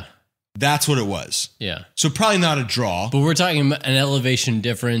 Yeah. That's what it was. Yeah. So probably not a draw. But we're talking about an elevation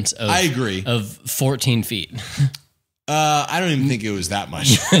difference of I agree. Of 14 feet. I don't even think it was that much.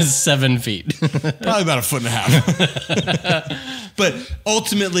 7 feet. Probably about 1.5 feet. But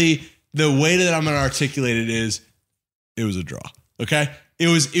ultimately, the way that I'm going to articulate it is, it was a draw. Okay? It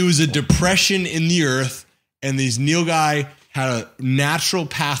was a depression in the earth, and these nilgai had a natural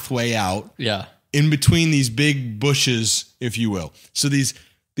pathway out. Yeah. In between these big bushes, if you will. So these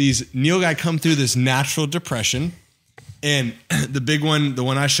nilgai come through this natural depression, and the big one, the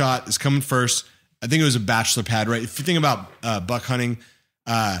one I shot, is coming first. I think it was a bachelor pad, right? If you think about buck hunting,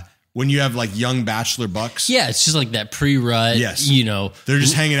 when you have like young bachelor bucks. Yeah, it's just like that pre-rut. Yes. They're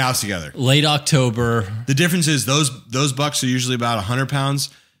just hanging out together. Late October. The difference is those bucks are usually about 100 pounds.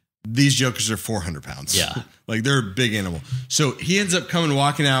 These jokers are 400 pounds. Yeah. Like they're a big animal. So he ends up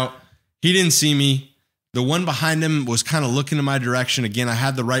walking out. He didn't see me. The one behind him was kind of looking in my direction. Again, I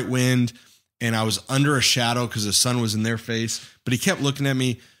had the right wind and I was under a shadow because the sun was in their face, but he kept looking at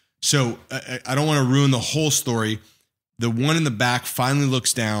me. So I don't want to ruin the whole story. The one in the back finally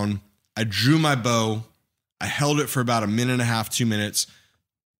looks down. I drew my bow. I held it for about a minute and a half, 2 minutes.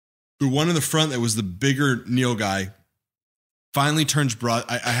 The one in the front that was the bigger Nilgai finally turns broad.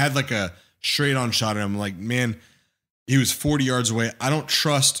 I had like a straight on shot at him. I'm like, man, he was 40 yards away. I don't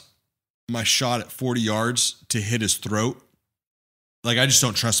trust my shot at 40 yards to hit his throat. Like, I just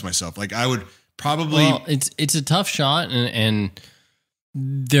don't trust myself. Like, I would probably. Well, it's a tough shot, and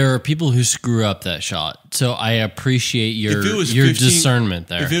there are people who screw up that shot. So I appreciate your 15, discernment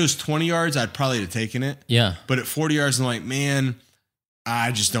there. If it was 20 yards, I'd probably have taken it. Yeah. But at 40 yards, I'm like, man,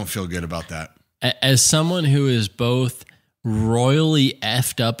 I just don't feel good about that. As someone who is both royally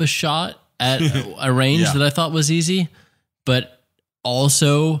effed up a shot at a range that I thought was easy, but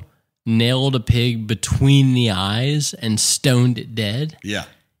also nailed a pig between the eyes and stoned it dead. Yeah.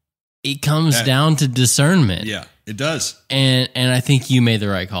 It comes down to discernment. Yeah, it does. And I think you made the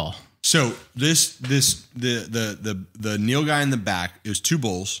right call. So the Nilgai in the back, it was 2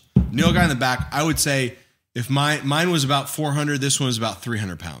 bulls. Nilgai in the back, I would say if mine was about 400, this one was about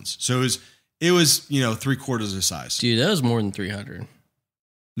 300 pounds. So it was 3/4 the size. Dude, that was more than 300.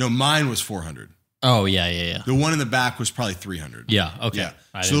 No, mine was 400. Oh, yeah. The one in the back was probably 300. Yeah, okay.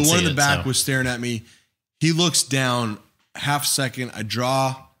 Yeah. So the one in the back was staring at me. He looks down, half second. I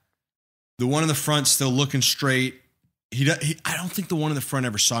draw. The one in the front still looking straight. I don't think the one in the front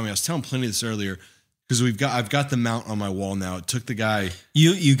ever saw me. I was telling Plenty this earlier because I've got the mount on my wall now. It took the guy.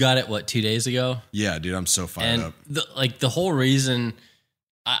 You got it, what, 2 days ago? Yeah, dude, I'm so fired up. The whole reason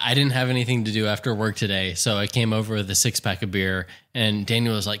I didn't have anything to do after work today, so I came over with a 6-pack of beer, and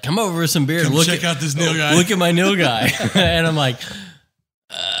Daniel was like, "Come over with some beer. Check out this Nilgai. Look at my Nilgai." And I'm like,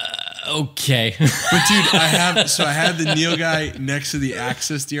 okay. But dude, I had the Nilgai next to the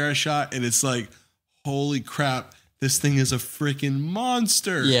Axis deer I shot, and it's like, holy crap, this thing is a freaking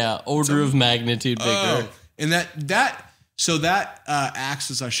monster. Yeah, order of magnitude bigger. And that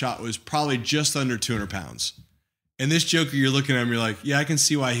Axis I shot was probably just under 200 pounds. And this joker, you're looking at him, you're like, yeah, I can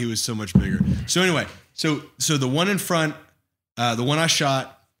see why he was so much bigger. So anyway, so the one in front, the one I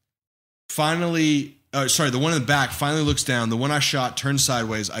shot, the one in the back finally looks down. The one I shot turns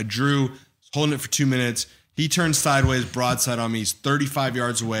sideways. I drew, holding it for 2 minutes. He turns sideways, broadside on me. He's 35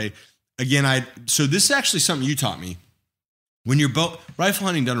 yards away. Again, so this is actually something you taught me. When you're rifle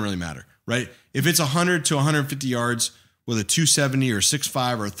hunting doesn't really matter, right? If it's 100 to 150 yards with a 270 or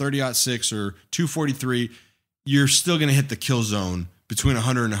 6.5 or a 30-06 or 243, you're still going to hit the kill zone between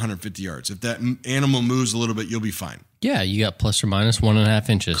 100 and 150 yards. If that animal moves a little bit, you'll be fine. Yeah, you got plus or minus 1.5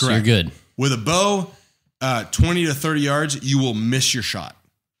 inches. Correct. You're good. With a bow, 20 to 30 yards, you will miss your shot.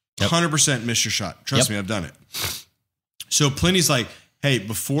 100% miss your shot. Trust me, I've done it. So Plenty's like, hey,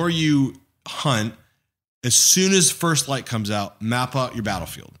 before you hunt, as soon as first light comes out, map out your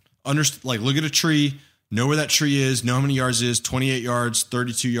battlefield. Look at a tree, know where that tree is, know how many yards it is, 28 yards,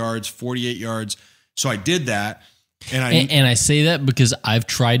 32 yards, 48 yards. So I did that. And I say that because I've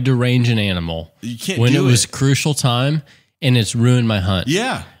tried to range an animal when it was crucial time, and it's ruined my hunt.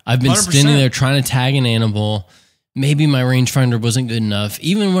 Yeah. I've been 100%. Standing there trying to tag an animal. Maybe my rangefinder wasn't good enough.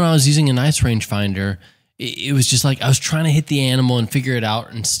 Even when I was using a nice rangefinder, it was just like I was trying to hit the animal and figure it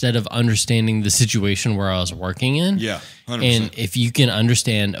out instead of understanding the situation where I was working in. Yeah, 100%. And if you can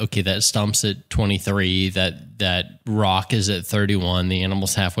understand, okay, that stump's at 23, that rock is at 31, the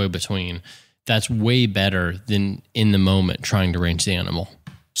animal's halfway between, that's way better than in the moment trying to range the animal.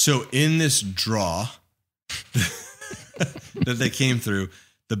 So in this draw that they came through,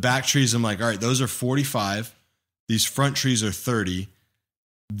 the back trees, I'm like, all right, those are 45. These front trees are 30.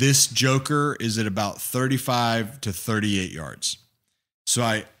 This joker is at about 35 to 38 yards.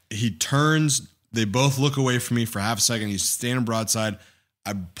 So he turns, they both look away from me for half a second. He's standing broadside.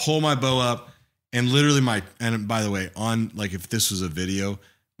 I pull my bow up, and literally and by the way, if this was a video,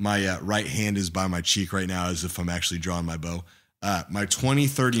 my right hand is by my cheek right now as if I'm actually drawing my bow. My 20,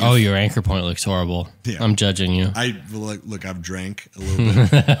 30. Oh, your anchor point looks horrible. Yeah. I'm judging you. Look, I've drank a little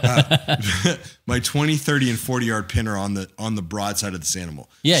bit. My 20, 30, and 40 yard pin are on the broadside of this animal.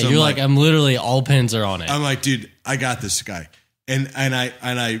 Yeah, so you're I'm literally all pins are on it. I'm like, dude, I got this guy. And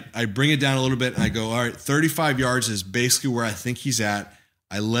I bring it down a little bit and I go, all right, 35 yards is basically where I think he's at.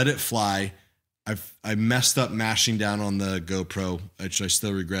 I let it fly. I messed up mashing down on the GoPro, which I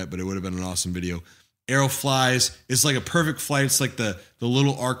still regret, but it would have been an awesome video. Arrow flies. It's like a perfect flight. It's like the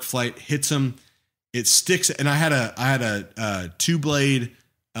little arc flight hits him. It sticks. And I had a 2-blade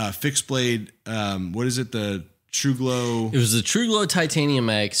fixed blade. What is it? The True Glow. It was the True Glow Titanium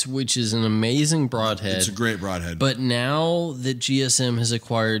X, which is an amazing broadhead. It's a great broadhead. But now that GSM has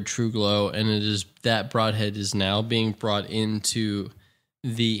acquired True Glow, and that broadhead is now being brought into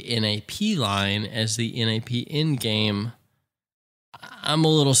the NAP line as the NAP in-game, I'm a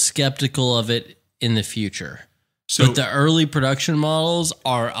little skeptical of it in the future. So but the early production models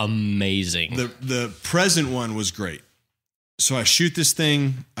are amazing. The present one was great. So I shoot this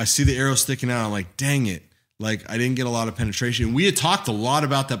thing, I see the arrow sticking out, I'm like, dang it. Like, I didn't get a lot of penetration. We had talked a lot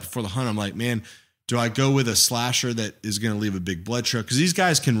about that before the hunt. I'm like, man, do I go with a slasher that is going to leave a big blood trail? Because these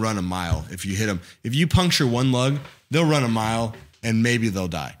guys can run a mile if you hit them. If you puncture one lung, they'll run a mile and maybe they'll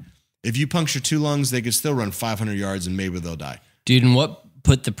die. If you puncture two lungs, they could still run 500 yards and maybe they'll die. Dude, and what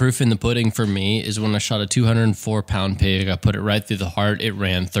put the proof in the pudding for me is when I shot a 204-pound pig, I put it right through the heart. It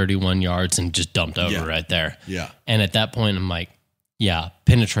ran 31 yards and just dumped over right there. Yeah. And at that point, I'm like, yeah,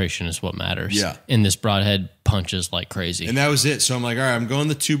 penetration is what matters. Yeah. And this broadhead punches like crazy. And that was it. So I'm like, all right, I'm going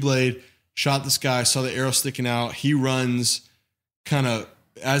the 2-blade, shot this guy, saw the arrow sticking out. He runs kind of,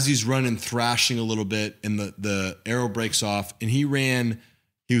 as he's running, thrashing a little bit, and the arrow breaks off. And he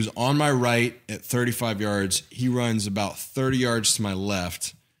was on my right at 35 yards. He runs about 30 yards to my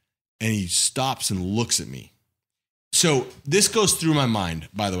left, and he stops and looks at me. So this goes through my mind,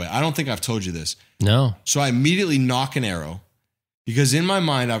 by the way. I don't think I've told you this. No. So I immediately knock an arrow. Because in my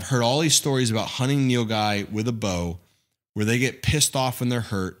mind, I've heard all these stories about hunting nilgai with a bow where they get pissed off when they're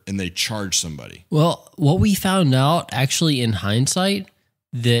hurt and they charge somebody. Well, what we found out actually in hindsight,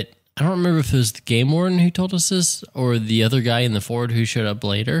 that I don't remember if it was the game warden who told us this or the other guy in the Ford who showed up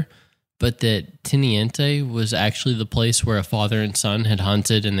later, but that Teniente was actually the place where a father and son had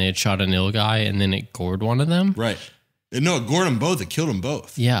hunted and they had shot a nilgai and then it gored one of them. Right. No, it gored them both. It killed them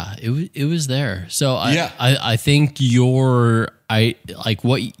both. Yeah, it was there. So I think your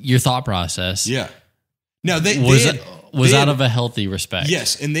thought process. Yeah. Now they was out of a healthy respect.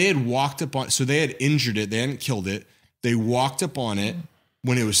 Yes, and they had walked up on. So they had injured it. They hadn't killed it. They walked up on it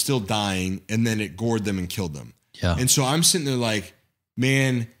when it was still dying, and then it gored them and killed them. Yeah. And so I'm sitting there like,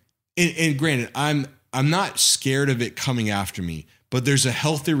 man. And granted, I'm not scared of it coming after me, but there's a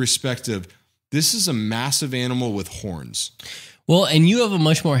healthy respect of. This is a massive animal with horns. Well, and you have a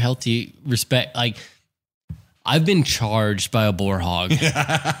much more healthy respect. Like, I've been charged by a boar hog.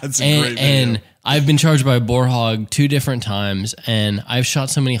 That's a great video. And I've been charged by a boar hog 2 different times, and I've shot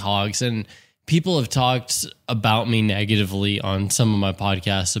so many hogs, and people have talked about me negatively on some of my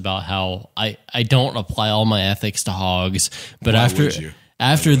podcasts about how I don't apply all my ethics to hogs. But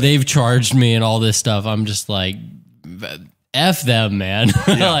after they've charged me and all this stuff, I'm just like, F them, man.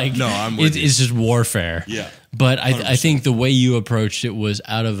 Yeah, like, no, I'm with you. It's just warfare. Yeah. But I think the way you approached it was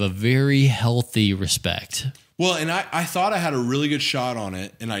out of a very healthy respect. Well, and I thought I had a really good shot on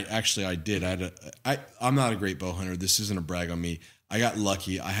it, and I did. I'm not a great bow hunter. This isn't a brag on me. I got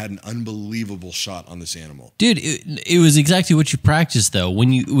lucky. I had an unbelievable shot on this animal. Dude, it was exactly what you practice, though.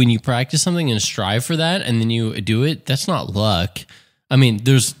 When you practice something and strive for that, and then you do it, that's not luck. I mean,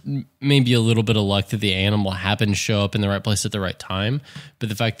 there's maybe a little bit of luck that the animal happened to show up in the right place at the right time, but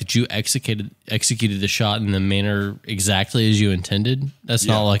the fact that you executed the shot in the manner exactly as you intended, that's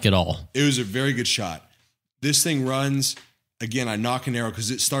not luck at all. It was a very good shot. This thing runs. Again, I knock an arrow because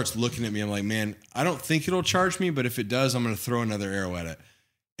it starts looking at me. I'm like, man, I don't think it'll charge me, but if it does, I'm going to throw another arrow at it.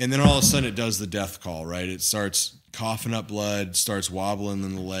 And then all of a sudden it does the death call, right? It starts coughing up blood, starts wobbling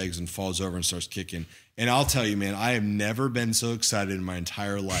in the legs and falls over and starts kicking. And I'll tell you, man, I have never been so excited in my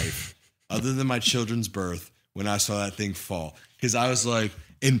entire life, other than my children's birth, when I saw that thing fall. Because I was like,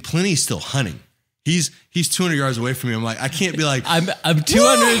 and Plenty's still hunting. He's 200 yards away from me. I'm like, I can't be like, I'm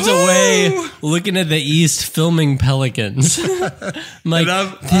 200 away looking at the east filming pelicans. I'm like,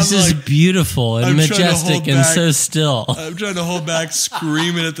 this is like, beautiful and majestic and so still. I'm trying to hold back,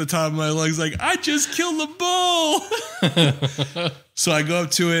 screaming at the top of my lungs, like, I just killed a bull. So I go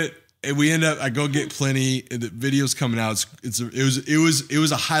up to it. And I go get Plenty, and the video's coming out. It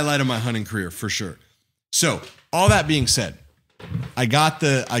was a highlight of my hunting career for sure. So all that being said, I got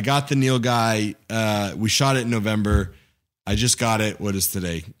the nilgai. We shot it in November. I just got it. What is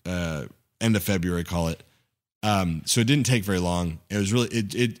today? End of February, call it. So it didn't take very long. It was really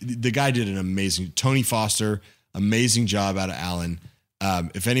the guy did an amazing. Tony Foster, amazing job out of Allen.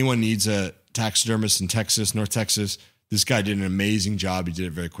 If anyone needs a taxidermist in Texas, North Texas. This guy did an amazing job. He did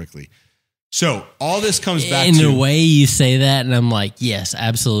it very quickly. So all this comes back to... In a way you say that, and I'm like, yes,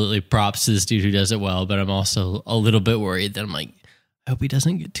 absolutely. Props to this dude who does it well, but I'm also a little bit worried that I'm like, I hope he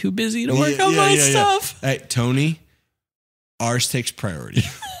doesn't get too busy to work on my stuff. Hey, Tony, ours takes priority.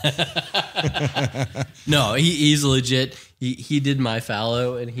 No, he's legit. He did my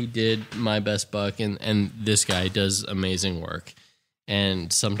fallow and he did my best buck, and this guy does amazing work.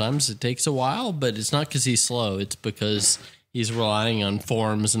 And sometimes it takes a while, but it's not because he's slow. It's because he's relying on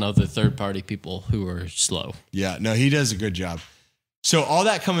forums and other third-party people who are slow. Yeah, no, he does a good job. So all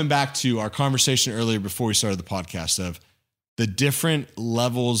that coming back to our conversation earlier before we started the podcast of the different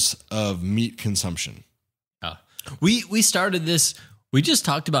levels of meat consumption. We started this. We just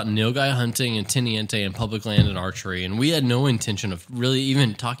talked about nilgai hunting and teniente and public land and archery, and we had no intention of really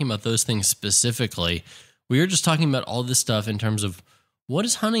even talking about those things specifically. We were just talking about all this stuff in terms of what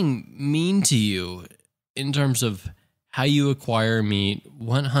does hunting mean to you in terms of how you acquire meat,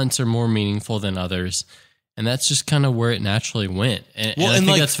 what hunts are more meaningful than others, and that's just kind of where it naturally went. And I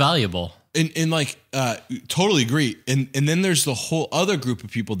think that's valuable. And totally agree. And then there's the whole other group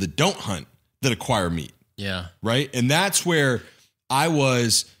of people that don't hunt that acquire meat. Yeah. Right. And that's where I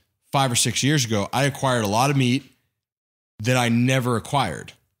was 5 or 6 years ago. I acquired a lot of meat that I never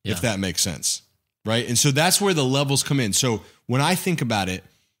acquired, if that makes sense. Right. And so that's where the levels come in. So when I think about it,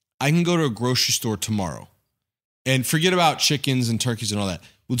 I can go to a grocery store tomorrow and forget about chickens and turkeys and all that.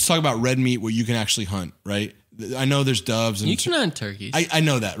 Let's talk about red meat, what you can actually hunt. Right. I know there's doves and you can hunt turkeys. I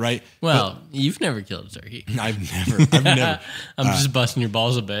know that, right? Well, you've never killed a turkey. I've never. I'm just busting your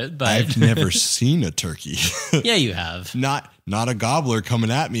balls a bit, but I've never seen a turkey. Yeah, you have. Not a gobbler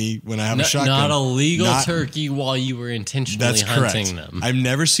coming at me when I have a shotgun. Not a legal turkey while you were intentionally hunting them. I've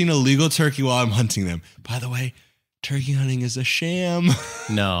never seen a legal turkey while I'm hunting them. By the way, turkey hunting is a sham.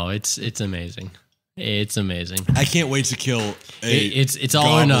 No, it's amazing. It's amazing. I can't wait to kill it's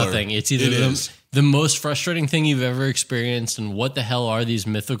all or nothing. It's either the most frustrating thing you've ever experienced and what the hell are these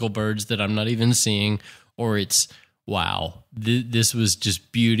mythical birds that I'm not even seeing, or it's wow, this was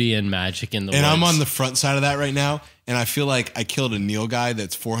just beauty and magic in the woods. I'm on the front side of that right now, and I feel like I killed a nilgai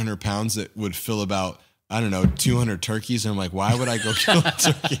that's 400 pounds that would fill about, I don't know, 200 turkeys. And I'm like, why would I go kill a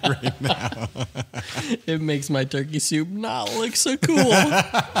turkey right now? It makes my turkey soup not look so cool.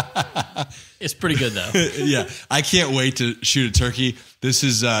 It's pretty good though. Yeah, I can't wait to shoot a turkey. This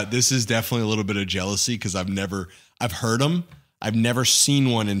is definitely a little bit of jealousy because I've heard them. I've never seen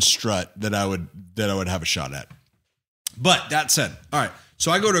one in strut that I would have a shot at. But that said, all right.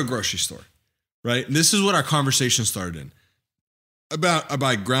 So I go to a grocery store, right? And this is what our conversation started in. I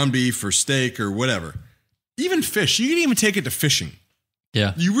buy ground beef or steak or whatever. Even fish. You can even take it to fishing.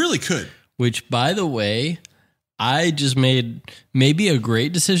 Yeah. You really could. Which, by the way, I just made maybe a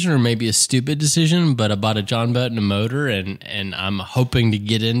great decision or maybe a stupid decision, but I bought a John Button motor and I'm hoping to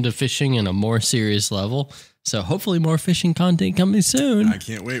get into fishing in a more serious level. So hopefully more fishing content coming soon. I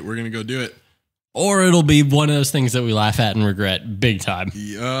can't wait. We're going to go do it. Or it'll be one of those things that we laugh at and regret big time.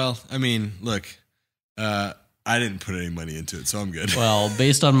 Well, I mean, look, I didn't put any money into it, so I'm good. Well,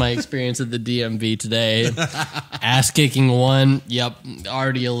 based on my experience at the DMV today, ass kicking one, yep,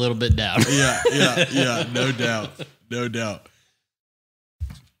 already a little bit down. Yeah, no doubt.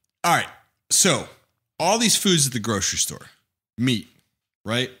 All right, so all these foods at the grocery store, meat,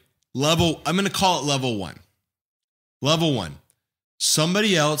 right? I'm going to call it level 1. Level 1.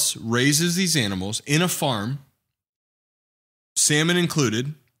 Somebody else raises these animals in a farm, salmon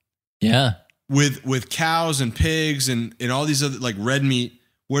included. Yeah. With cows and pigs and all these other, like red meat.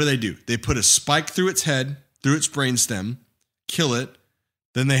 What do? They put a spike through its head, through its brainstem, kill it.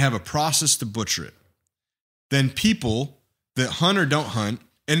 Then they have a process to butcher it. Then people that hunt or don't hunt,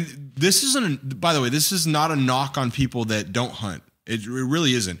 and this isn't, by the way, this is not a knock on people that don't hunt. It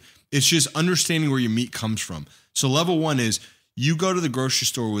really isn't. It's just understanding where your meat comes from. So level 1 is you go to the grocery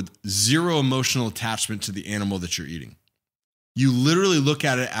store with zero emotional attachment to the animal that you're eating. You literally look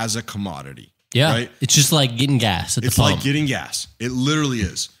at it as a commodity. Yeah. Right? It's just like getting gas at the pump. It's like getting gas. It literally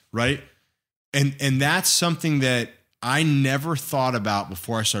is. Right. And that's something that I never thought about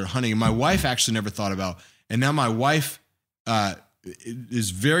before I started hunting. And my wife actually never thought about. And now my wife is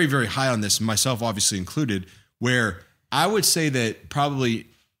very, very high on this, myself obviously included, where I would say that probably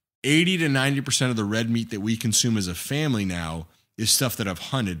 80 to 90% of the red meat that we consume as a family now is stuff that I've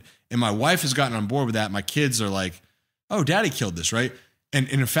hunted. And my wife has gotten on board with that. My kids are like, oh, daddy killed this, right? And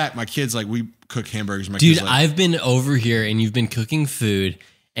in fact, my kids, like, we cook hamburgers. Dude, kids, like, I've been over here and you've been cooking food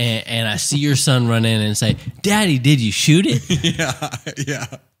and I see your son run in and say, Daddy, did you shoot it? Yeah.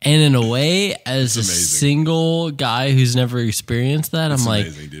 And in a way, as a single guy who's never experienced that, I'm like,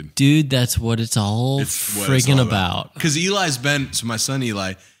 amazing, dude, that's what it's all freaking about. Because Eli's been, so my son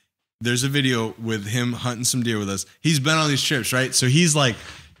Eli, there's a video with him hunting some deer with us. He's been on these trips, right? So he's like,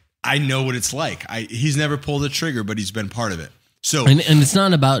 I know what it's like. He's never pulled a trigger, but he's been part of it. So and it's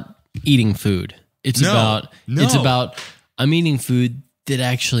not about eating food. It's about I'm eating food that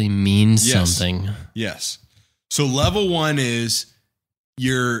actually means Yes. something. Yes. So level 1 is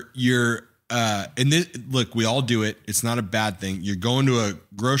you're and this, look, we all do it. It's not a bad thing. You're going to a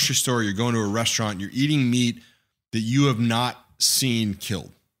grocery store, you're going to a restaurant, you're eating meat that you have not seen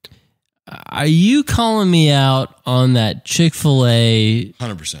killed. Are you calling me out on that Chick-fil-A?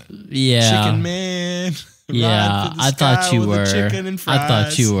 100%. Yeah. Chicken man. Yeah, ride through the I thought sky you with were. the chicken and I thought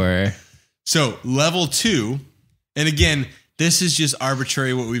fries. you were. So level 2, and again, this is just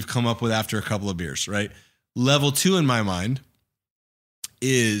arbitrary what we've come up with after a couple of beers, right? Level 2 in my mind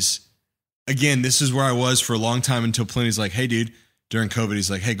is, again, this is where I was for a long time until Pliny's like, hey, dude, during COVID,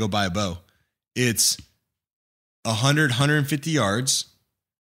 he's like, hey, go buy a bow. It's 100, 150 yards,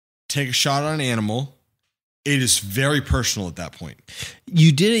 take a shot on an animal. It is very personal at that point.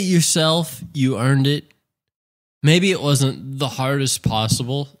 You did it yourself. You earned it. Maybe it wasn't the hardest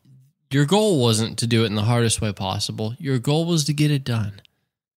possible. Your goal wasn't to do it in the hardest way possible. Your goal was to get it done.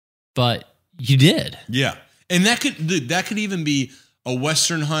 But you did. Yeah. And that could even be a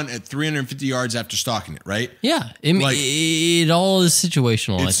Western hunt at 350 yards after stalking it, right? Yeah. It all is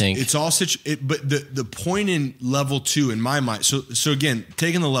situational, I think. It's all but the point in level 2 in my mind. So again,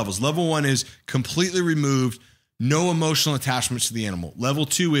 taking the levels. Level 1 is completely removed, no emotional attachments to the animal. Level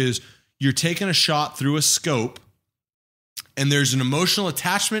 2 is you're taking a shot through a scope, and there's an emotional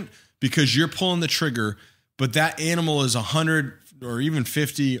attachment because you're pulling the trigger, but that animal is 100 or even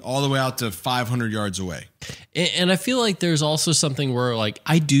 50 all the way out to 500 yards away. And I feel like there's also something where, like,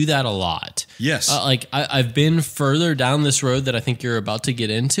 I do that a lot. Yes. I've been further down this road that I think you're about to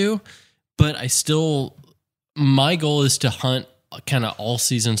get into, but my goal is to hunt kind of all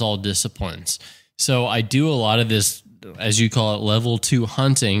seasons, all disciplines. So I do a lot of this, as you call it, level 2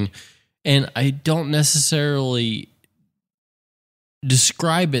 hunting, and I don't necessarily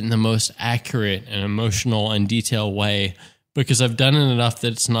describe it in the most accurate and emotional and detailed way because I've done it enough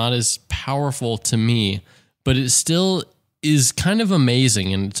that it's not as powerful to me, but it still is kind of amazing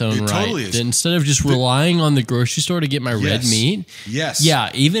in its own right. Totally is. That instead of just relying on the grocery store to get my red meat, Yes.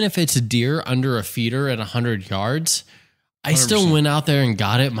 yeah, even if it's a deer under a feeder at 100 yards, I 100%. still went out there and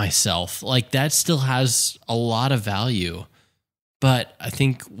got it myself. Like, that still has a lot of value. But I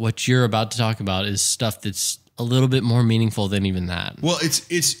think what you're about to talk about is stuff that's a little bit more meaningful than even that. Well,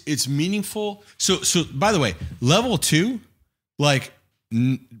 it's meaningful. So by the way, level 2, like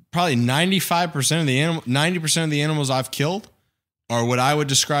probably 95% of the 90% of the animals I've killed are what I would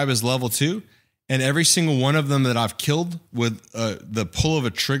describe as level 2, and every single one of them that I've killed with the pull of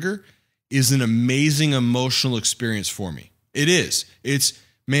a trigger is an amazing emotional experience for me. It is. It's,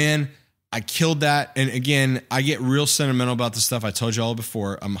 man, I killed that, and again, I get real sentimental about the stuff. I told you all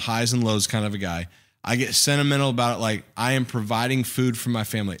before. I'm highs and lows kind of a guy. I get sentimental about it, like I am providing food for my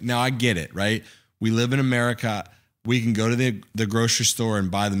family. Now, I get it, right? We live in America. We can go to the grocery store and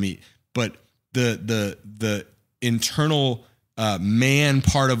buy the meat. But the internal man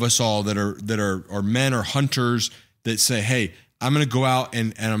part of us all that are men or hunters that say, hey, I'm going to go out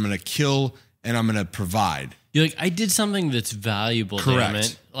and I'm going to kill and I'm going to provide. You're like, I did something that's valuable. Correct. Damn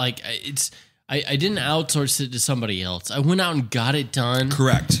it. Like, I didn't outsource it to somebody else. I went out and got it done.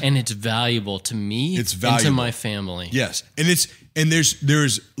 Correct. And it's valuable to me. It's valuable. And to my family. Yes. And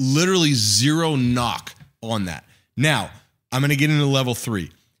there's literally zero knock on that. Now, I'm going to get into level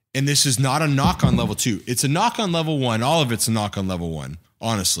 3. And this is not a knock on level 2. It's a knock on level 1. All of it's a knock on level 1,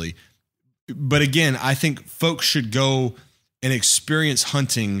 honestly. But again, I think folks should go and experience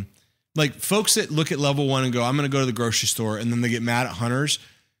hunting. Like, folks that look at level 1 and go, I'm going to go to the grocery store, and then they get mad at hunters.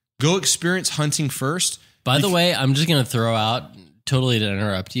 Go experience hunting first. By the way, I'm just going to throw out, totally to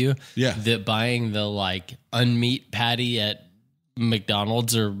interrupt you, Yeah. that buying the like unmeat patty at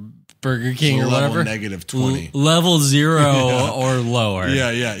McDonald's or Burger King So or level whatever, negative 20. level 0 or lower. Yeah,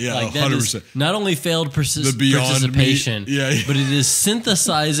 Like, that 100%. is not only failed The Beyond participation, Meat. Yeah. but it is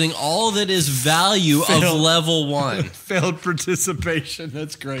synthesizing all that is value of level 1. Failed participation.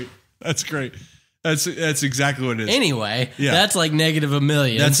 That's great. That's great. That's exactly what it is. Anyway, Yeah. that's like negative $1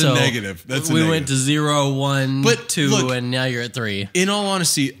 million. That's a so negative. That's a we negative. went to 0, 1, But 2, look, and now you're at 3. In all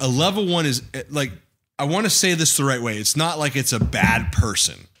honesty, a level 1 is like, I want to say this the right way. It's not like it's a bad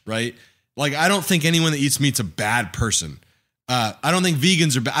person, right? Like, I don't think anyone that eats meat's a bad person. I don't think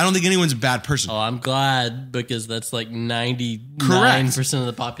vegans are bad. I don't think anyone's a bad person. Oh, I'm glad, because that's like 99% Correct. of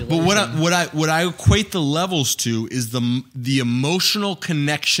the population. But what I equate the levels to is the emotional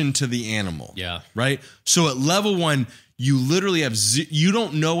connection to the animal. Yeah. Right. So at level 1, you literally have you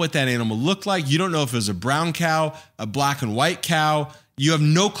don't know what that animal looked like. You don't know if it was a brown cow, a black and white cow. You have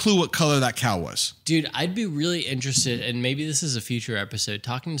no clue what color that cow was. Dude, I'd be really interested, and maybe this is a future episode,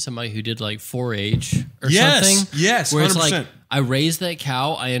 talking to somebody who did like 4-H or something. Yes, where 100%. it's like, I raised that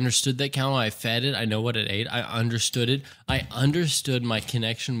cow, I understood that cow, I fed it, I know what it ate, I understood it. I understood my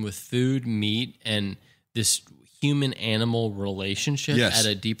connection with food, meat, and this human-animal relationship Yes. at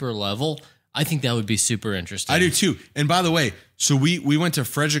a deeper level. I think that would be super interesting. I do too. And by the way, so we went to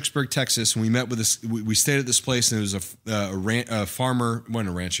Fredericksburg, Texas, and we met with this. We stayed at this place, and it was a farmer. Wasn't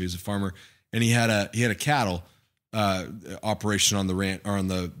a rancher, he was a farmer, and he had a cattle operation on the ranch or on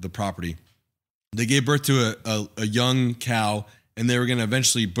the property. They gave birth to a young cow, and they were going to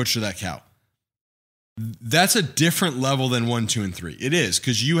eventually butcher that cow. That's a different level than 1, 2, and 3. It is,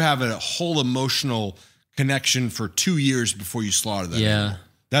 because you have a whole emotional connection for 2 years before you slaughter that animal.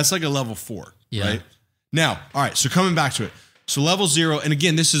 That's like a level 4, right? Now, all right, so coming back to it. So level 0, and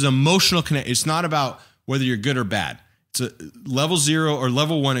again, this is emotional connect. It's not about whether you're good or bad. It's a level 0 or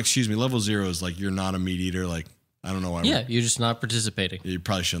level 1, excuse me. Level 0 is like you're not a meat eater. Like, I don't know why. Yeah, you're just not participating. You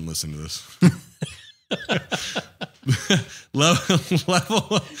probably shouldn't listen to this.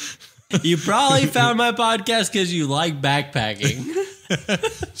 level You probably found my podcast because you like backpacking.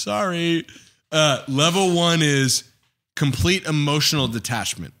 Sorry. Level 1 is complete emotional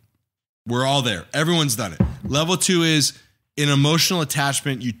detachment. We're all there. Everyone's done it. Level 2 is an emotional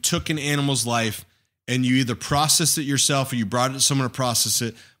attachment. You took an animal's life and you either processed it yourself or you brought it to someone to process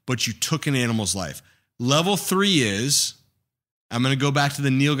it, but you took an animal's life. Level 3 is, I'm going to go back to the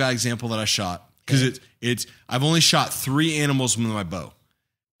Nilgai example that I shot, because I've only shot 3 animals with my bow.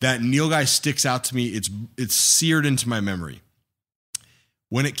 That Nilgai sticks out to me. It's seared into my memory.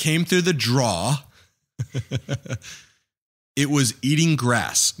 When it came through the draw, it was eating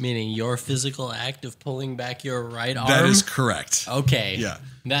grass. Meaning your physical act of pulling back your right arm? That is correct. Okay. Yeah.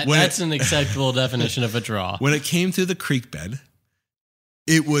 That's an acceptable definition of a draw. When it came through the creek bed,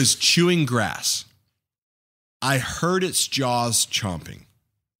 it was chewing grass. I heard its jaws chomping.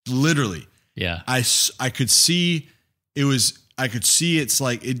 Literally. Yeah. I could see I could see it's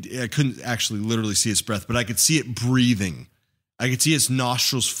like, I couldn't actually literally see its breath, but I could see it breathing. I could see its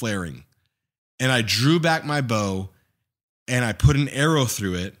nostrils flaring. And I drew back my bow and I put an arrow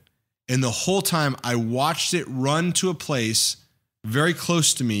through it. And the whole time I watched it run to a place very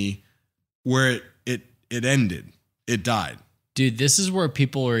close to me where it ended. It died. Dude, this is where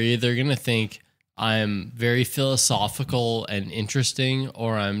people are either going to think I'm very philosophical and interesting,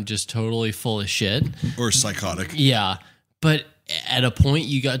 or I'm just totally full of shit. Or psychotic. Yeah. But at a point,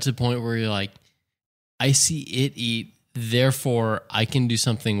 you got to the point where you're like, I see it eat, therefore I can do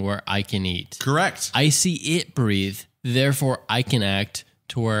something where I can eat. Correct. I see it breathe, therefore I can act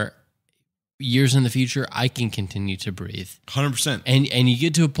to where years in the future I can continue to breathe. 100%. And you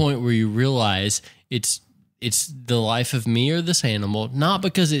get to a point where you realize it's the life of me or this animal, not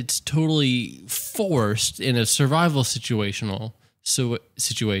because it's totally forced in a survival situation,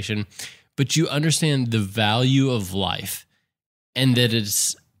 but you understand the value of life and that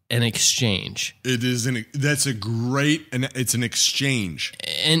it's an exchange. It is that's a great, and it's an exchange.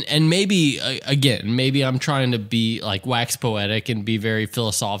 And maybe, again, maybe I'm trying to be like wax poetic and be very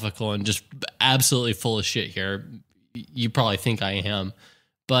philosophical and just absolutely full of shit here. You probably think I am,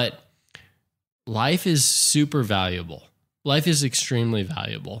 but life is super valuable. Life is extremely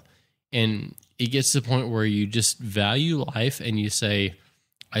valuable. And it gets to the point where you just value life and you say,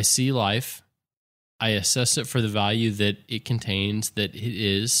 I see life, I assess it for the value that it contains, that it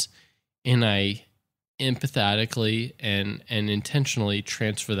is, and I empathetically and intentionally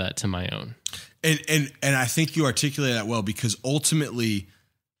transfer that to my own. And I think you articulate that well, because ultimately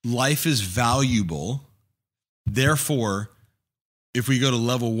life is valuable. Therefore, if we go to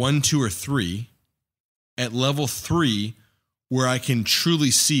level 1, 2, or 3, at level 3, where I can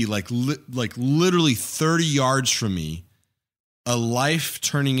truly see, like literally 30 yards from me, a life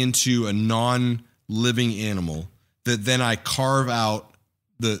turning into a non-living animal that then I carve out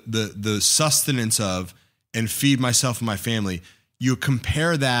the sustenance of and feed myself and my family. You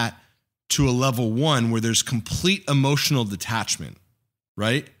compare that to a level 1 where there's complete emotional detachment,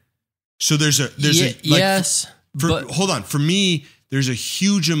 right? So yes. Hold on. For me, there's a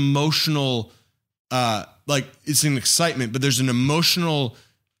huge emotional, it's an excitement, but there's an emotional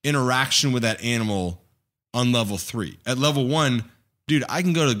interaction with that animal on level 3. At level 1, dude, I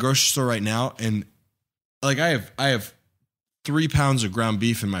can go to the grocery store right now and like I have 3 pounds of ground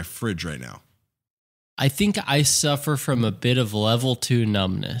beef in my fridge right now. I think I suffer from a bit of level 2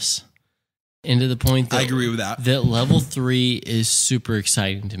 numbness, and to the point that I agree with that. That level 3 is super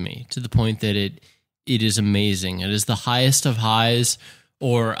exciting to me, to the point that it is amazing. It is the highest of highs,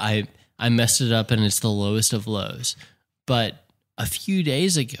 or I messed it up and it's the lowest of lows. But a few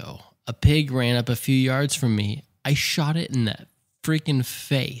days ago, a pig ran up a few yards from me. I shot it in the freaking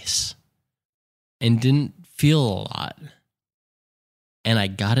face and didn't feel a lot. And I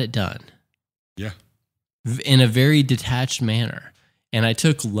got it done. Yeah. In a very detached manner. And I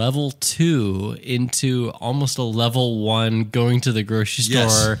took level 2 into almost a level 1 going to the grocery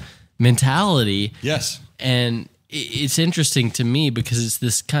store mentality. Yes. And it's interesting to me because it's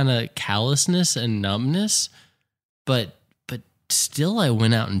this kind of callousness and numbness, but still I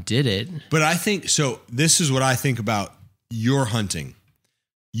went out and did it. But I think, so this is what I think about your hunting.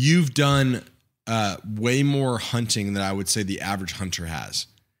 You've done way more hunting than I would say the average hunter has.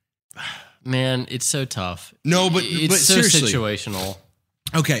 Man, it's so tough. No, but so seriously. situational.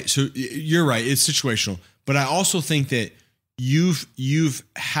 Okay, so you're right. It's situational. But I also think that you've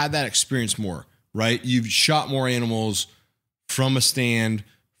had that experience more, right? You've shot more animals from a stand,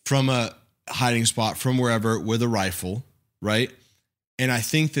 from a hiding spot, from wherever with a rifle, right? And I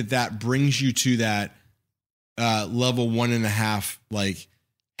think that brings you to that level 1.5, like,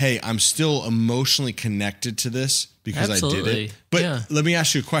 hey, I'm still emotionally connected to this because Absolutely. I did it. But let me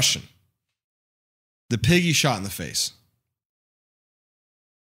ask you a question. The pig you shot in the face.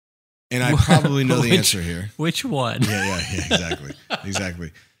 And I probably know the answer here. Which one? Yeah, exactly.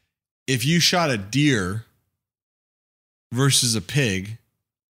 Exactly. If you shot a deer versus a pig,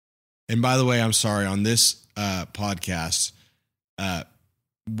 and by the way, I'm sorry, on this podcast,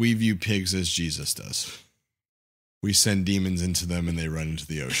 we view pigs as Jesus does. We send demons into them and they run into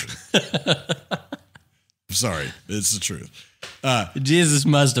the ocean. I'm sorry. It's the truth. Jesus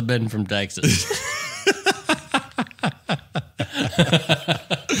must have been from Texas.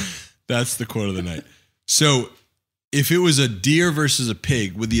 That's the quote of the night. So if it was a deer versus a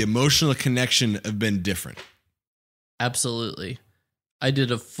pig, would the emotional connection have been different? Absolutely. I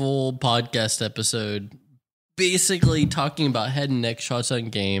did a full podcast episode basically talking about head and neck shots on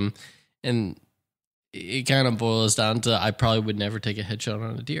game, and it kind of boils down to I probably would never take a headshot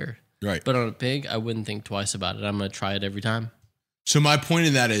on a deer. Right. But on a pig, I wouldn't think twice about it. I'm going to try it every time. So my point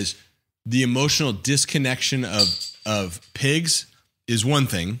in that is the emotional disconnection of pigs is one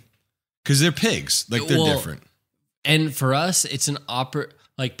thing because they're pigs. Like they're different. And for us, it's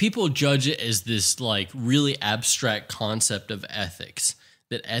like people judge it as this like really abstract concept of ethics,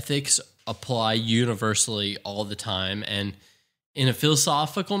 that ethics apply universally all the time. And in a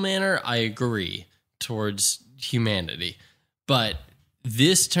philosophical manner, I agree towards humanity. But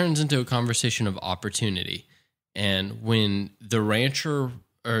this turns into a conversation of opportunity. And when the rancher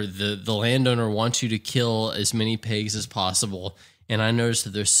or the landowner wants you to kill as many pigs as possible, and I noticed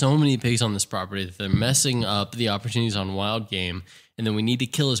that there's so many pigs on this property that they're messing up the opportunities on wild game, and then we need to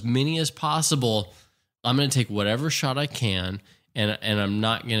kill as many as possible, I'm going to take whatever shot I can, and I'm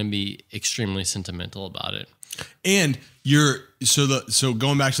not going to be extremely sentimental about it. And so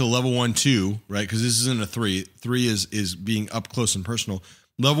going back to the level 1, 2, right? Because this isn't a 3. 3 is being up close and personal.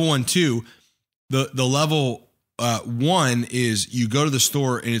 Level 1, 2, the level 1 is you go to the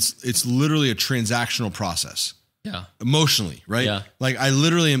store and it's literally a transactional process. Yeah. Emotionally, right? Yeah. Like I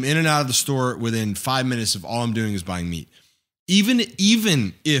literally am in and out of the store within 5 minutes of all I'm doing is buying meat.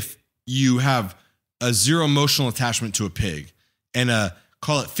 Even if you have a zero emotional attachment to a pig and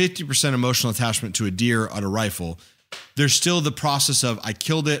call it 50% emotional attachment to a deer on a rifle, there's still the process of I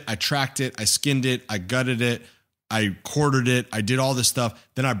killed it, I tracked it, I skinned it, I gutted it, I quartered it, I did all this stuff.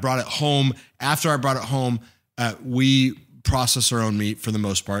 Then I brought it home. After I brought it home, we process our own meat for the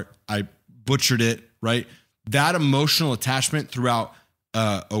most part. I butchered it, right? That emotional attachment throughout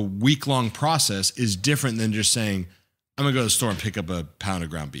a week-long process is different than just saying, I'm going to go to the store and pick up a pound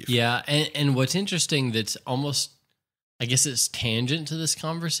of ground beef. Yeah, and what's interesting that's almost, I guess it's tangent to this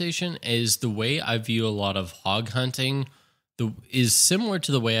conversation, is the way I view a lot of hog hunting is similar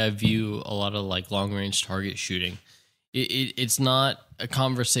to the way I view a lot of like long-range target shooting. It's not a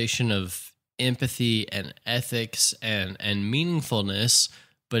conversation of empathy and ethics and meaningfulness,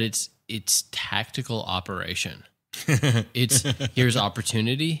 but it's tactical operation. It's here's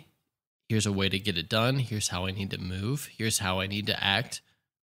opportunity. Here's a way to get it done. Here's how I need to move. Here's how I need to act.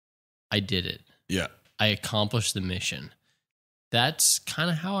 I did it. Yeah. I accomplished the mission. That's kind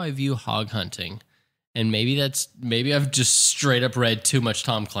of how I view hog hunting. And maybe I've just straight up read too much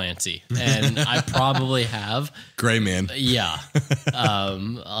Tom Clancy. And I probably have. Gray man. Yeah.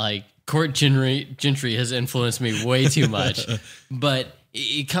 Like Court Gentry has influenced me way too much. But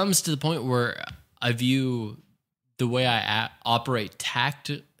it comes to the point where I view the way I operate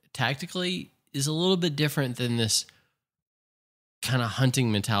tactically is a little bit different than this kind of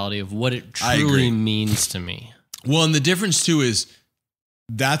hunting mentality of what it truly means to me. Well, and the difference too is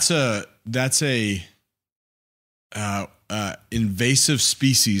that's a invasive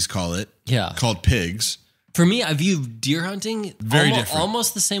species, called pigs. For me, I view deer hunting Very different.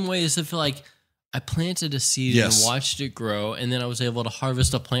 almost the same way as if like I planted a seed and watched it grow, and then I was able to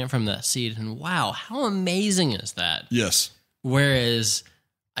harvest a plant from that seed. And wow, how amazing is that? Yes. Whereas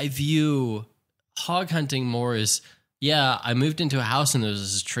I view hog hunting more as, yeah, I moved into a house and there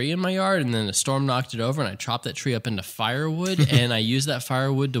was this tree in my yard, and then a storm knocked it over, and I chopped that tree up into firewood, and I used that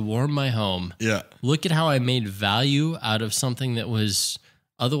firewood to warm my home. Yeah. Look at how I made value out of something that was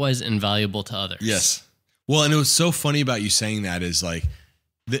otherwise invaluable to others. Yes. Well, and it was so funny about you saying that is like,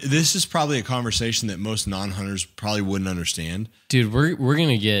 this is probably a conversation that most non-hunters probably wouldn't understand. Dude, we're going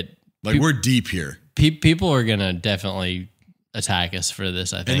to get... Like, we're deep here. People are going to definitely attack us for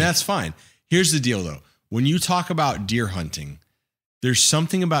this, I think. And that's fine. Here's the deal, though. When you talk about deer hunting, there's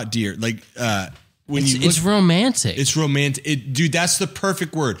something about deer. Like, it's romantic. It's romantic. Dude, that's the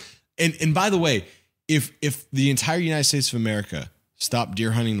perfect word. And by the way, if the entire United States of America stopped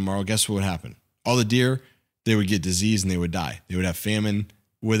deer hunting tomorrow, guess what would happen? All the deer, they would get disease and they would die. They would have famine.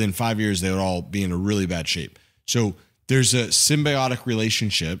 Within 5 years, they would all be in a really bad shape. So there's a symbiotic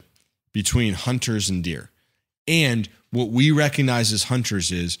relationship between hunters and deer. And what we recognize as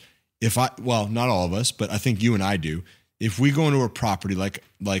hunters is, not all of us, but I think you and I do. If we go into a property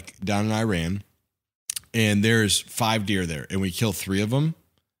like down in Iran, and there's 5 deer there, and we kill 3 of them,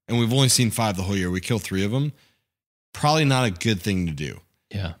 and we've only seen 5 the whole year, we kill 3 of them, probably not a good thing to do.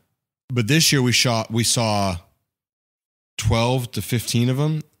 Yeah. But this year we saw 12 to 15 of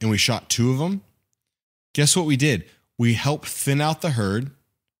them, and we shot 2 of them. Guess what we did? We helped thin out the herd,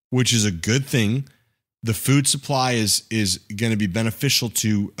 which is a good thing. The food supply is going to be beneficial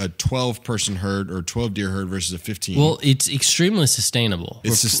to a 12-person herd or 12 deer herd versus a 15. Well, it's extremely sustainable.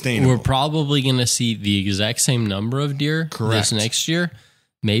 It's sustainable. We're probably going to see the exact same number of deer this next year.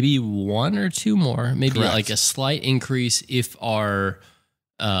 Maybe 1 or 2 more. Maybe like a slight increase if our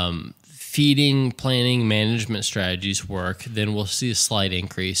feeding, planning, management strategies work. Then we'll see a slight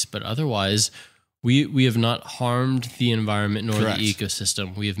increase. But otherwise, we have not harmed the environment nor the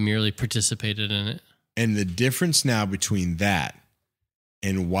ecosystem. We have merely participated in it. And the difference now between that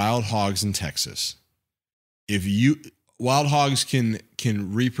and wild hogs in Texas, wild hogs can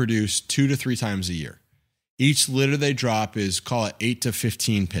reproduce 2 to 3 times a year. Each litter they drop is, call it 8 to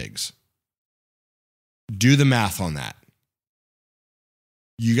 15 pigs. Do the math on that.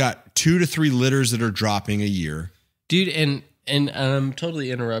 You got 2 to 3 litters that are dropping a year. Dude, and I'm totally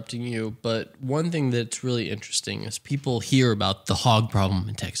interrupting you, but one thing that's really interesting is people hear about the hog problem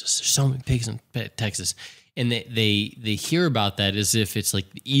in Texas. There's so many pigs in Texas, and they hear about that as if it's like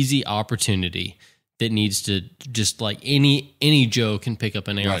the easy opportunity that needs to just like any Joe can pick up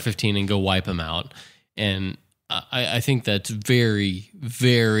an AR-15 and go wipe them out. And I think that's very,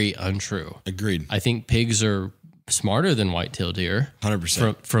 very untrue. Agreed. I think pigs are smarter than white-tailed deer.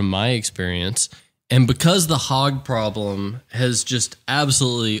 100%. From my experience. And because the hog problem has just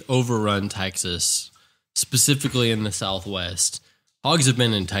absolutely overrun Texas, specifically in the Southwest, hogs have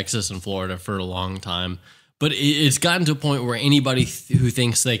been in Texas and Florida for a long time. But it's gotten to a point where anybody who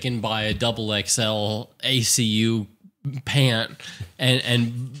thinks they can buy a XXL ACU pant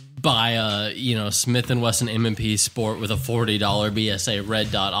and buy a Smith & Wesson M&P Sport with a $40 BSA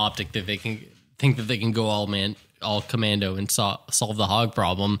red dot optic that they can think that they can go all commando and solve the hog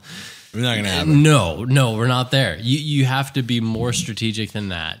problem. We're not going to have it. No, we're not there. You have to be more strategic than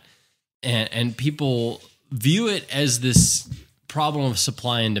that. And people view it as this problem of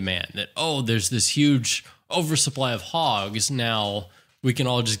supply and demand, that, there's this huge oversupply of hogs. Now we can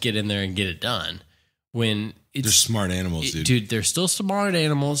all just get in there and get it done. When they're smart animals, dude. Dude, they're still smart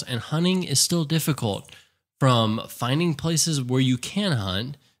animals, and hunting is still difficult. From finding places where you can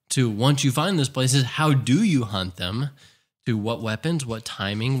hunt to, once you find those places, how do you hunt them? To what weapons, what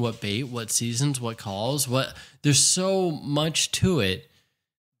timing, what bait, what seasons, what calls, there's so much to it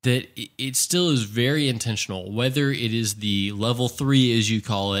that it still is very intentional. Whether it is the level 3, as you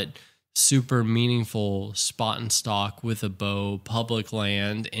call it, super meaningful spot and stalk with a bow, public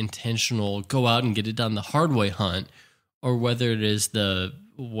land, intentional, go out and get it done the hard way hunt, or whether it is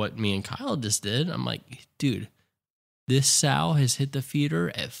what me and Kyle just did. I'm like, dude, this sow has hit the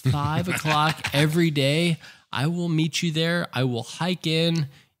feeder at 5 o'clock every day. I will meet you there. I will hike in.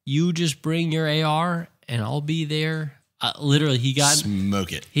 You just bring your AR and I'll be there. Literally,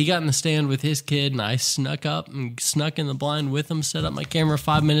 smoke it. He got in the stand with his kid, and I snuck up and snuck in the blind with him, set up my camera.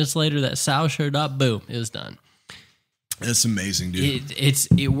 5 minutes later, that sow showed up. Boom, it was done. That's amazing, dude.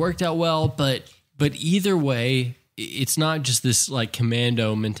 It worked out well, but either way, it's not just this like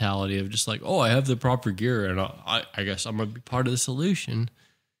commando mentality of just like, I have the proper gear and I guess I'm gonna be part of the solution.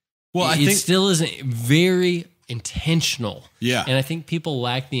 Well, I think it still is a very intentional. Yeah. And I think people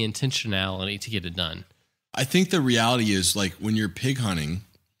lack the intentionality to get it done. I think the reality is like when you're pig hunting,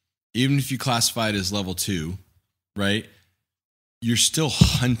 even if you classify it as level 2, right? You're still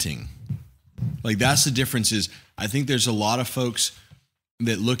hunting. Like that's the difference is I think there's a lot of folks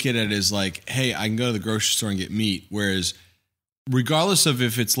that look at it as like, hey, I can go to the grocery store and get meat. Whereas regardless of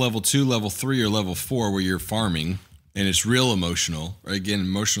if it's level 2, level 3, or level 4, where you're farming and it's real emotional, or again,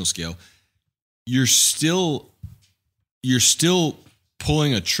 emotional scale, you're still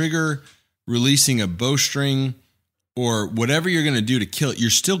pulling a trigger, releasing a bowstring, or whatever you're going to do to kill it. You're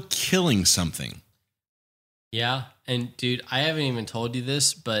still killing something. Yeah. And dude, I haven't even told you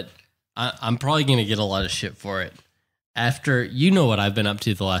this, but I'm probably going to get a lot of shit for it. After, you know what I've been up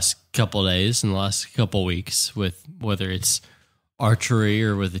to the last couple of days and the last couple of weeks with whether it's archery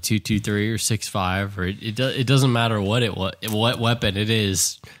or with a 223 or 6.5 or it doesn't matter what weapon it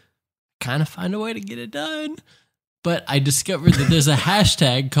is. Kind of find a way to get it done. But I discovered that there's a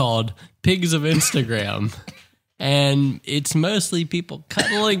hashtag called Pigs of Instagram. And it's mostly people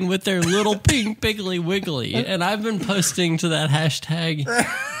cuddling with their little pink piggly wiggly. And I've been posting to that hashtag.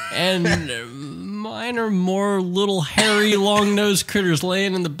 And mine are more little hairy, long-nosed critters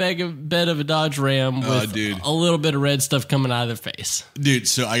laying in the bed of a Dodge Ram with a little bit of red stuff coming out of their face. Dude,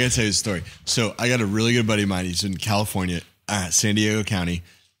 so I got to tell you a story. So I got a really good buddy of mine. He's in California, San Diego County.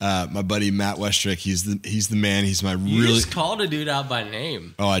 My buddy Matt Westrick, he's the man. He's my You just called a dude out by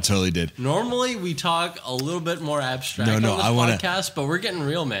name. Oh, I totally did. Normally we talk a little bit more abstract on this podcast, but we're getting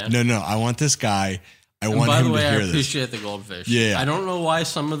real, man. No, I want this guy. I want him to hear this. By the way, I appreciate the goldfish. Yeah. I don't know why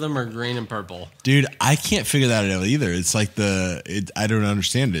some of them are green and purple. Dude, I can't figure that out either. It's like I don't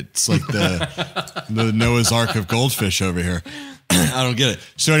understand it. It's like the Noah's Ark of goldfish over here. I don't get it.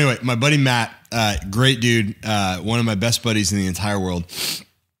 So anyway, my buddy Matt, great dude, one of my best buddies in the entire world.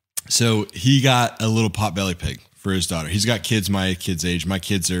 So he got a little potbelly pig for his daughter. He's got kids my kid's age. My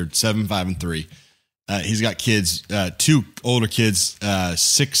kids are 7, 5, and 3. He's got kids, 2 older kids,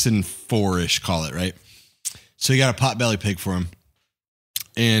 6 and 4-ish, call it, right? So he got a potbelly pig for him.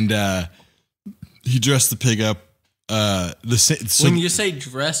 And he dressed the pig up. When you say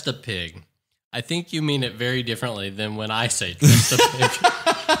dressed a pig, I think you mean it very differently than when I say dressed a pig.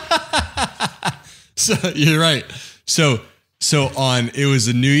 So you're right. So it was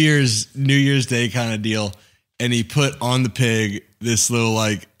a New Year's Day kind of deal, and he put on the pig this little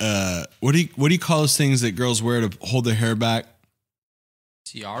like what do you call those things that girls wear to hold their hair back?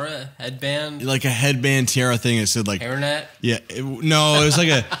 Tiara, headband, like a headband tiara thing. It said like hairnet. Yeah, it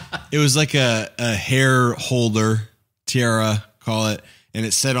was like a hair holder tiara, call it, and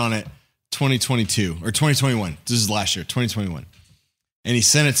it said on it 2022 or 2021. This is last year, 2021, and he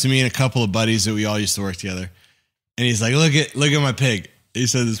sent it to me and a couple of buddies that we all used to work together. And he's like, look at my pig. He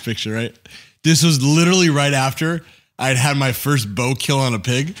said this picture, right? This was literally right after I'd had my first bow kill on a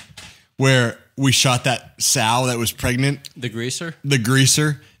pig where we shot that sow that was pregnant. The greaser? The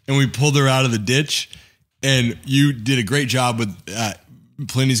greaser. And we pulled her out of the ditch. And you did a great job with,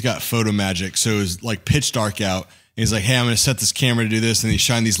 Pliny's got photo magic. So it was like pitch dark out. And he's like, hey, I'm going to set this camera to do this. And he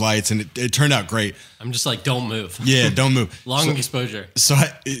shined these lights and it turned out great. I'm just like, don't move. Yeah, don't move. Long exposure.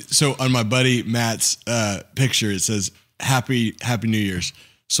 So on my buddy Matt's picture, it says, Happy New Year's.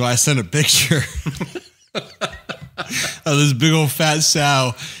 So I sent a picture of this big old fat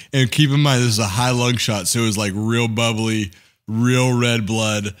sow. And keep in mind, this is a high lung shot. So it was like real bubbly, real red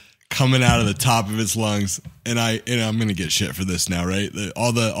blood coming out of the top of its lungs. And I'm going to get shit for this now, right?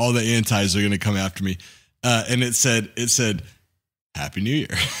 All the antis are going to come after me. And it said, Happy New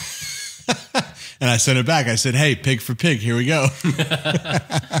Year. And I sent it back. I said, hey, pig for pig. Here we go.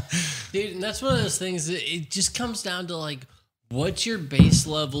 Dude, and that's one of those things that it just comes down to like, what's your base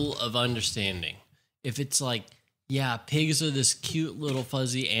level of understanding? If it's like, yeah, pigs are this cute little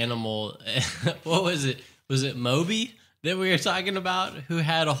fuzzy animal. What was it? Was it Moby that we were talking about who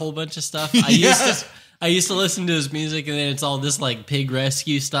had a whole bunch of stuff? I used to listen to his music and then it's all this like pig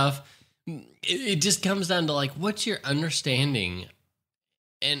rescue stuff. It just comes down to like, what's your understanding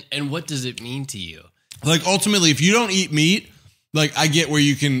and what does it mean to you? Like ultimately, if you don't eat meat, like I get where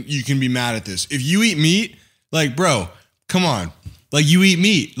you can be mad at this. If you eat meat, like bro, come on. Like you eat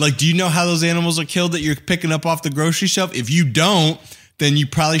meat. Like, do you know how those animals are killed that you're picking up off the grocery shelf? If you don't, then you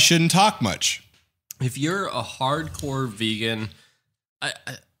probably shouldn't talk much. If you're a hardcore vegan,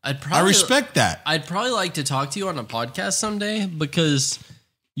 I respect that. I'd probably like to talk to you on a podcast someday because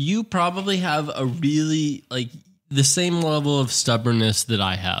you probably have a really like the same level of stubbornness that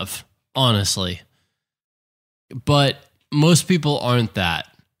I have, honestly. But most people aren't that.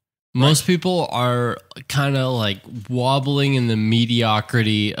 Most people are kind of like wobbling in the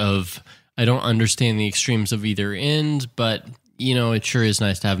mediocrity of I don't understand the extremes of either end, but it sure is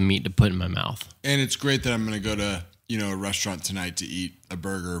nice to have meat to put in my mouth. And it's great that I'm going to go to, a restaurant tonight to eat a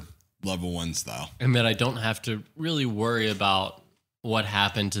burger level 1 style. And that I don't have to really worry about what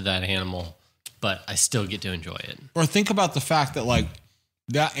happened to that animal, but I still get to enjoy it. Or think about the fact that like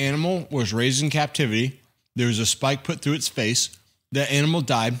that animal was raised in captivity. There was a spike put through its face. That animal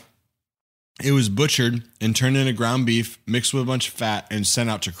died. It was butchered and turned into ground beef, mixed with a bunch of fat, and sent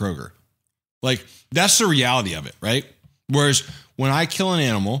out to Kroger. Like, that's the reality of it, right? Whereas when I kill an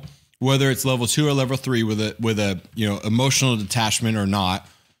animal, whether it's level 2 or level 3 with a emotional detachment or not,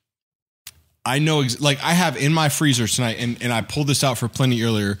 I know like I have in my freezer tonight, and I pulled this out for plenty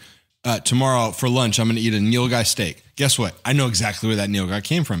earlier. Tomorrow for lunch, I'm going to eat a Nilgai steak. Guess what? I know exactly where that Nilgai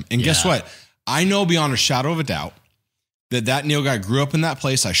came from, and guess what? I know beyond a shadow of a doubt that Nilgai grew up in that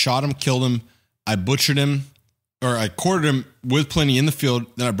place. I shot him, killed him, I butchered him, or I quartered him with plenty in the field.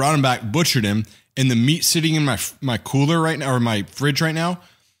 Then I brought him back, butchered him, and the meat sitting in my cooler right now, or my fridge right now,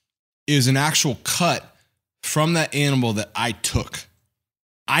 is an actual cut from that animal that I took.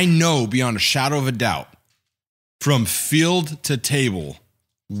 I know beyond a shadow of a doubt, from field to table,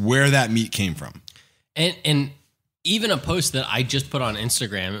 where that meat came from. And even a post that I just put on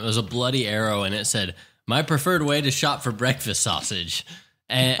Instagram, it was a bloody arrow, and it said, "My preferred way to shop for breakfast sausage."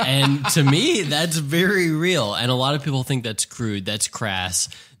 And to me, that's very real. And a lot of people think that's crude, that's crass.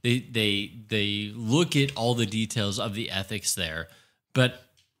 They look at all the details of the ethics there. But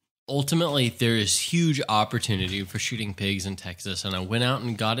ultimately, there is huge opportunity for shooting pigs in Texas. And I went out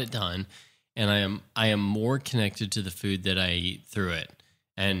and got it done. And I am more connected to the food that I eat through it.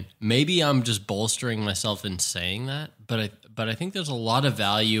 And maybe I'm just bolstering myself in saying that, but I think there's a lot of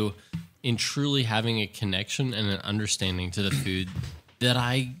value in truly having a connection and an understanding to the food that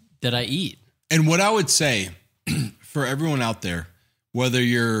I eat. And what I would say for everyone out there, whether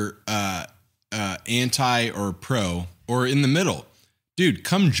you're anti or pro or in the middle, dude,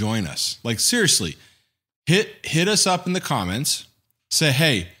 come join us. Like seriously, hit us up in the comments. Say,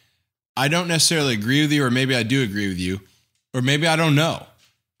 hey, I don't necessarily agree with you, or maybe I do agree with you, or maybe I don't know,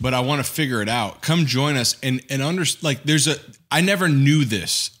 but I want to figure it out. Come join us and like I never knew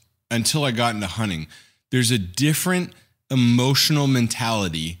this until I got into hunting. There's a different emotional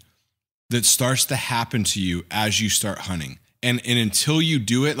mentality that starts to happen to you as you start hunting. And until you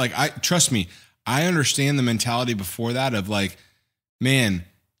do it, like trust me, I understand the mentality before that of like, man,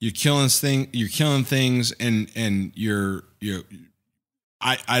 you're killing things and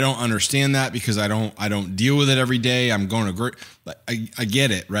I don't understand that because I don't deal with it every day. I'm going to I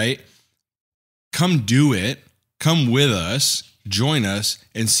get it, right? Come do it. Come with us, join us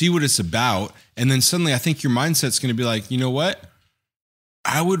and see what it's about. And then suddenly I think your mindset's going to be like, you know what?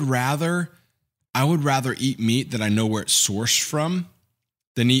 I would rather eat meat that I know where it's sourced from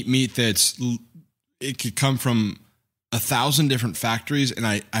than eat meat it could come from 1,000 different factories, and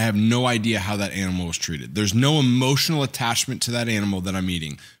I have no idea how that animal was treated. There's no emotional attachment to that animal that I'm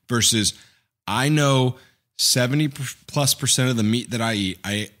eating versus I know 70+% of the meat that I eat,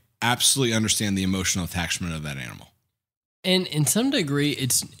 I absolutely understand the emotional attachment of that animal. And in some degree,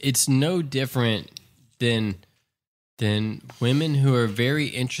 it's no different than women who are very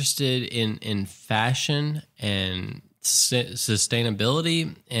interested in fashion and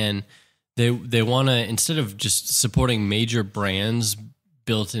sustainability, and they want to, instead of just supporting major brands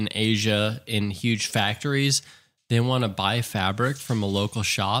built in Asia in huge factories, they want to buy fabric from a local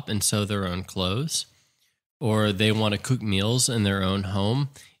shop and sew their own clothes, or they want to cook meals in their own home.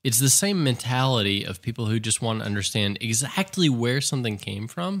 It's the same mentality of people who just want to understand exactly where something came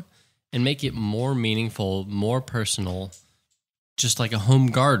from and make it more meaningful, more personal, just like a home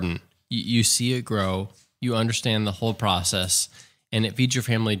garden. You see it grow, you understand the whole process, and it feeds your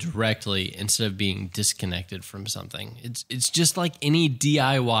family directly instead of being disconnected from something. It's just like any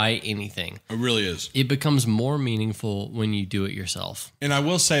DIY anything. It really is. It becomes more meaningful when you do it yourself. And I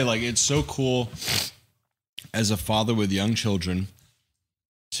will say, like, it's so cool as a father with young children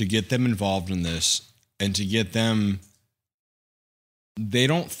to get them involved in this and to get them, they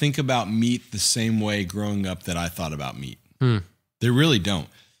don't think about meat the same way growing up that I thought about meat. They really don't.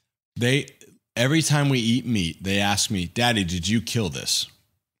 Every time we eat meat, they ask me, Daddy, did you kill this?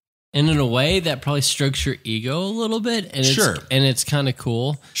 And in a way that probably strokes your ego a little bit. And sure. And it's kind of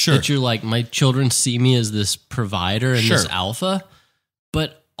cool sure. that you're like, my children see me as this provider and sure. this alpha,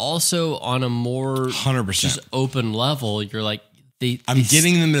 but also on a more 100% just open level, you're like, I'm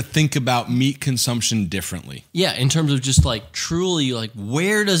getting them to think about meat consumption differently. Yeah, in terms of just like truly, like,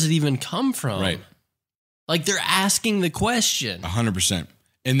 where does it even come from? Right. Like they're asking the question. 100%.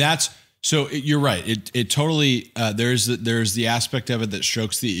 And that's, so you're right. It totally, there's the aspect of it that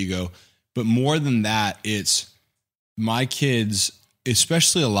strokes the ego, But more than that, it's my kids,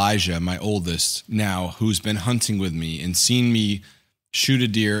 especially Elijah, my oldest now, who's been hunting with me and seen me shoot a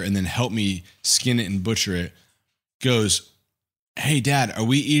deer and then help me skin it and butcher it, goes, "Hey, Dad, are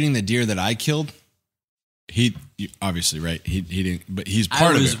we eating the deer that I killed?" He obviously, right? He didn't, but he's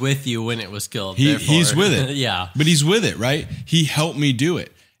part of it. I was with you when it was killed. He's with it. Yeah. But he's with it, right? He helped me do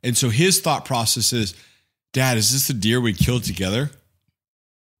it. And so his thought process is, "Dad, is this the deer we killed together?"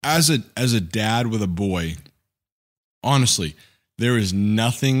 As a dad with a boy, honestly, there is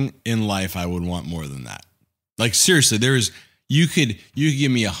nothing in life I would want more than that. Like, seriously, you could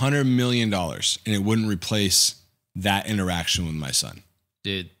give me $100 million and it wouldn't replace that interaction with my son.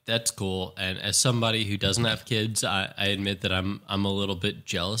 Dude, that's cool. And as somebody who doesn't have kids, I admit that I'm a little bit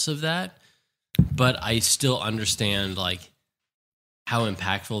jealous of that. But I still understand like how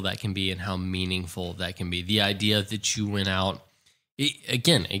impactful that can be and how meaningful that can be. The idea that you went out,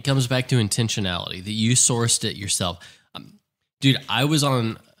 it comes back to intentionality, that you sourced it yourself. Dude, I was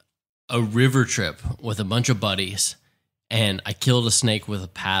on a river trip with a bunch of buddies, and I killed a snake with a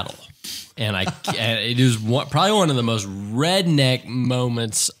paddle. And it is probably one of the most redneck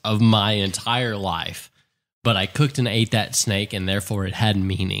moments of my entire life. But I cooked and ate that snake, and therefore it had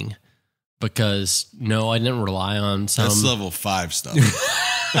meaning. Because, no, I didn't rely on some... That's level 5 stuff.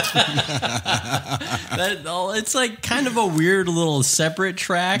 It's like kind of a weird little separate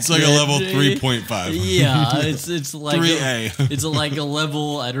track. It's like a level 3.5. Yeah, it's like 3A. It's like a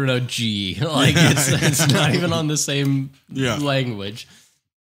level, I don't know, G. Like it's not even on the same language.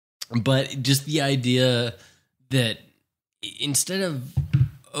 But just the idea that instead of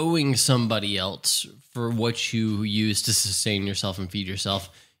owing somebody else for what you use to sustain yourself and feed yourself,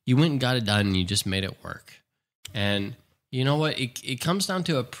 you went and got it done and you just made it work. And you know what? It comes down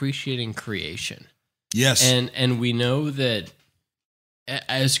to appreciating creation. Yes. And we know that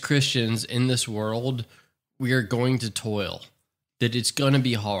as Christians in this world, we are going to toil, that it's going to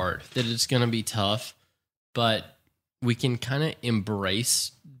be hard, that it's going to be tough, but we can kind of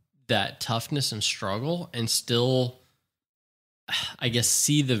embrace that toughness and struggle and still, I guess,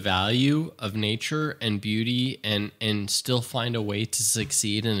 see the value of nature and beauty and still find a way to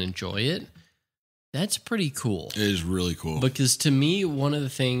succeed and enjoy it. That's pretty cool. It is really cool. Because to me, one of the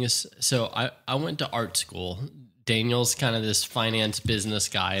things, so I went to art school. Daniel's kind of this finance business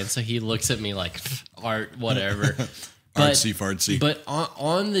guy, and so he looks at me like, art, whatever. Artsy fartsy. But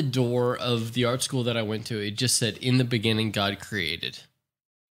on the door of the art school that I went to, it just said, "In the beginning, God created."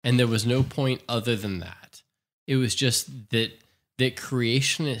 And there was no point other than that. It was just that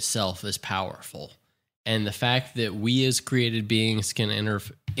creation itself is powerful. And the fact that we as created beings can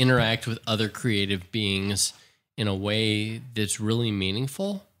interact with other creative beings in a way that's really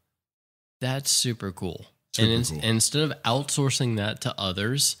meaningful, that's super cool. Cool. Instead of outsourcing that to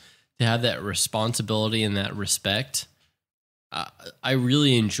others, to have that responsibility and that respect, I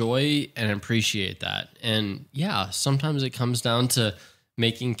really enjoy and appreciate that. And yeah, sometimes it comes down to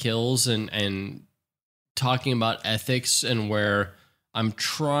making kills and talking about ethics, and where I'm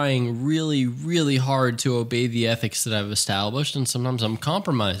trying really, really hard to obey the ethics that I've established, and sometimes I'm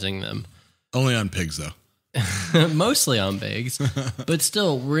compromising them. Only on pigs, though. Mostly on pigs. But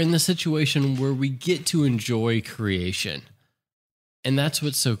still, we're in the situation where we get to enjoy creation. And that's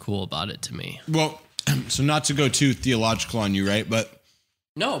what's so cool about it to me. Well, so not to go too theological on you, right? But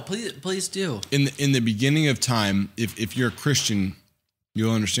no, please do. In the beginning of time, if you're a Christian,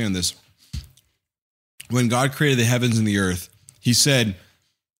 you'll understand this. When God created the heavens and the earth, he said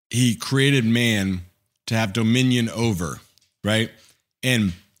he created man to have dominion over, right?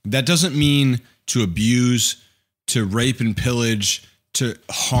 And that doesn't mean to abuse, to rape and pillage, to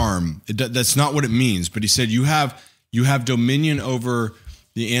harm. That's not what it means. But he said you have dominion over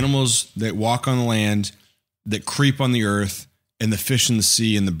the animals that walk on the land, that creep on the earth, and the fish in the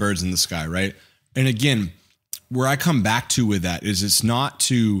sea and the birds in the sky, right? And again, where I come back to with that is it's not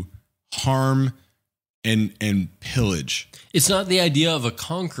to harm and pillage. It's not the idea of a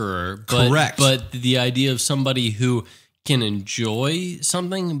conqueror, but, correct, but the idea of somebody who can enjoy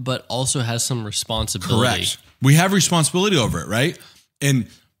something, but also has some responsibility. Correct. We have responsibility over it, right? And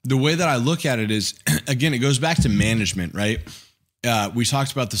the way that I look at it is, again, it goes back to management, right? We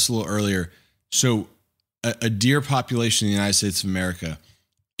talked about this a little earlier. So a deer population in the United States of America,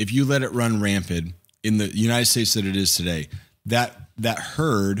 if you let it run rampant in the United States that it is today, that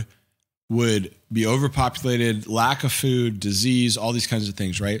herd would be overpopulated, lack of food, disease, all these kinds of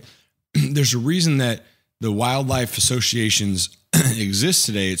things, right? There's a reason that the wildlife associations exist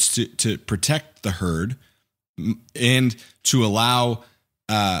today. It's to protect the herd and to allow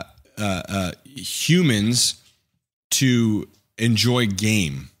humans to enjoy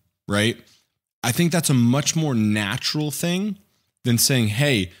game, right? I think that's a much more natural thing than saying,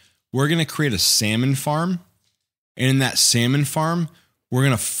 hey, we're going to create a salmon farm. And in that salmon farm, we're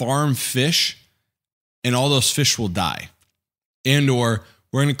going to farm fish and all those fish will die. And or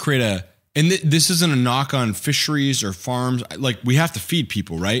we're going to create this isn't a knock on fisheries or farms. Like, we have to feed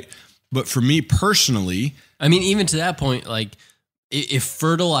people, right? But for me personally, I mean, even to that point, like, if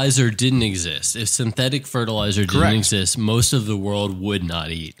fertilizer didn't exist, if synthetic fertilizer didn't exist, most of the world would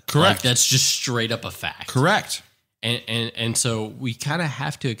not eat. Correct. Like, that's just straight up a fact. Correct. And so we kind of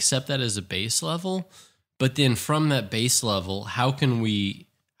have to accept that as a base level. But then from that base level, how can we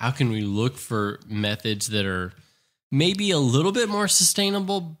look for methods that are maybe a little bit more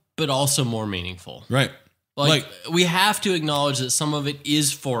sustainable, but also more meaningful? Right. Like, we have to acknowledge that some of it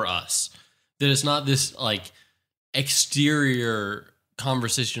is for us. That it's not this like exterior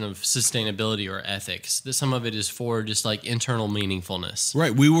conversation of sustainability or ethics. That some of it is for just like internal meaningfulness.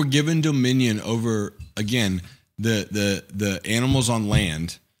 Right. We were given dominion over, again, the animals on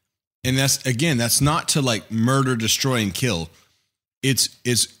land. And that's not to like murder, destroy, and kill. It's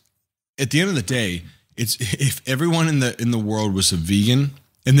at the end of the day, it's if everyone in the world was a vegan,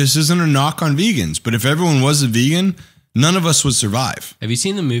 and this isn't a knock on vegans, but if everyone was a vegan, none of us would survive. Have you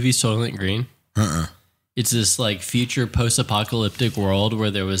seen the movie Soylent Green? Uh-uh. It's this like future post-apocalyptic world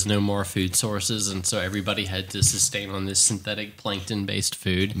where there was no more food sources, and so everybody had to sustain on this synthetic plankton-based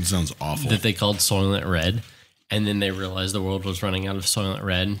food. It sounds awful. That they called Soylent Red. And then they realized the world was running out of Soylent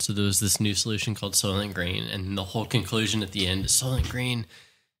Red. So there was this new solution called Soylent Green. And the whole conclusion at the end is Soylent Green.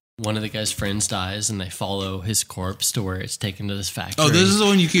 One of the guy's friends dies and they follow his corpse to where it's taken to this factory. Oh, this is the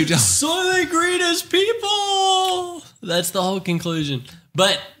one you keep telling. Soylent Green is people. That's the whole conclusion.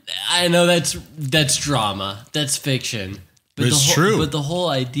 But I know that's drama. That's fiction. But it's true. But the whole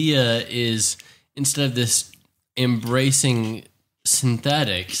idea is, instead of this embracing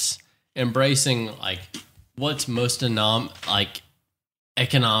synthetics, embracing like what's most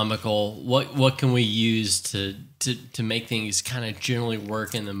economical, what can we use to make things kind of generally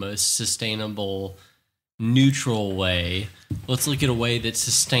work in the most sustainable, neutral way. Let's look at a way that's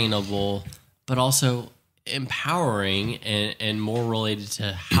sustainable, but also empowering and more related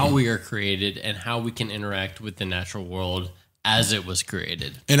to how we are created and how we can interact with the natural world as it was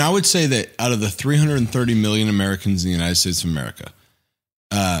created. And I would say that out of the 330 million Americans in the United States of America,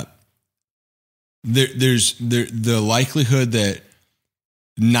 there's the likelihood that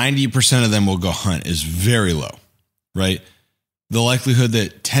 90% of them will go hunt is very low, right? The likelihood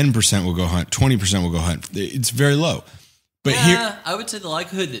that 10% will go hunt, 20% will go hunt, it's very low. But here, I would say the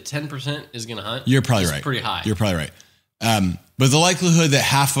likelihood that 10% is going to hunt. You're probably right. Pretty high. You're probably right. But the likelihood that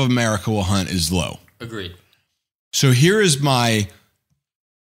half of America will hunt is low. Agreed. So here is my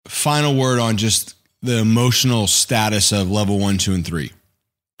final word on just the emotional status of level 1, 2, and 3.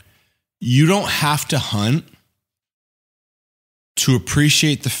 You don't have to hunt to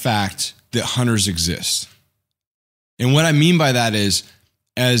appreciate the fact that hunters exist. And what I mean by that is,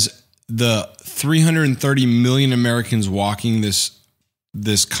 as the 330 million Americans walking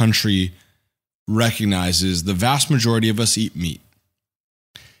this country recognizes, the vast majority of us eat meat.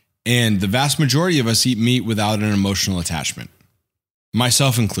 And the vast majority of us eat meat without an emotional attachment,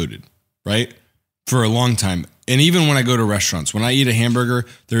 myself included, right? For a long time. And even when I go to restaurants, when I eat a hamburger,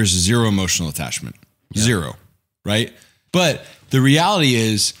 there's zero emotional attachment. Yeah. Zero, right? But the reality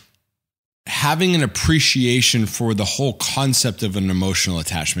is, having an appreciation for the whole concept of an emotional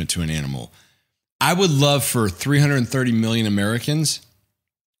attachment to an animal. I would love for 330 million Americans,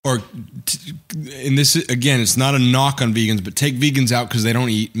 and this is, again, it's not a knock on vegans, but take vegans out because they don't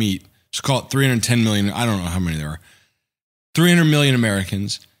eat meat. Just call it 310 million. I don't know how many there are. 300 million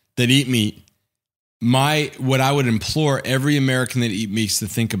Americans that eat meat. What I would implore every American that eats meat to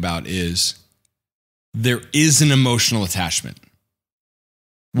think about is there is an emotional attachment.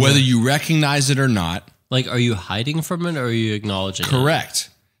 Whether you recognize it or not. Like, are you hiding from it or are you acknowledging it? Correct.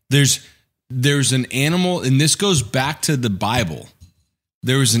 There's an animal, and this goes back to the Bible.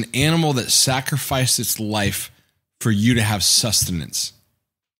 There was an animal that sacrificed its life for you to have sustenance.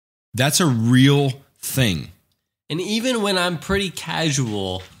 That's a real thing. And even when I'm pretty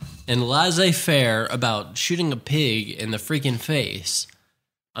casual and laissez-faire about shooting a pig in the freaking face,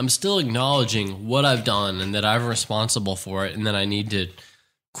 I'm still acknowledging what I've done and that I'm responsible for it and that I need to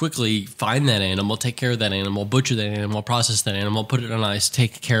quickly find that animal, take care of that animal, butcher that animal, process that animal, put it on ice,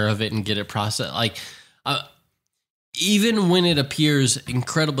 take care of it, and get it processed. Like, even when it appears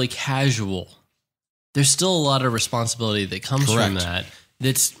incredibly casual, there's still a lot of responsibility that comes from that.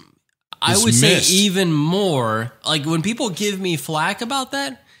 That's, I would say, even more. Like, when people give me flack about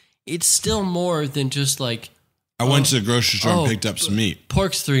that, it's still more than just like, I went to the grocery store and picked up some meat.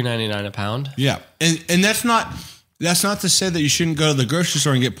 Pork's $3.99 a pound. Yeah, and that's not to say that you shouldn't go to the grocery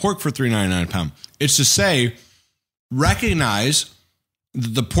store and get pork for $3.99 a pound. It's to say, recognize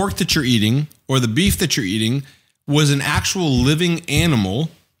that the pork that you're eating or the beef that you're eating was an actual living animal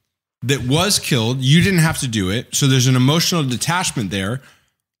that was killed. You didn't have to do it, so there's an emotional detachment there.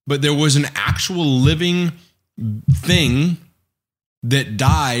 But there was an actual living thing that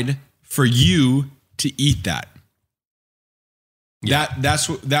died for you to eat that. Yeah.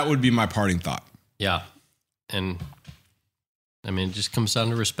 That would be my parting thought. Yeah. And I mean, it just comes down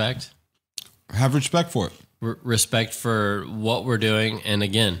to respect. Have respect for it. Respect for what we're doing. And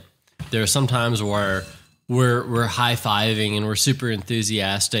again, there are some times where we're high-fiving and we're super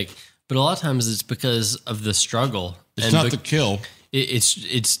enthusiastic, but a lot of times it's because of the struggle. It's not the kill.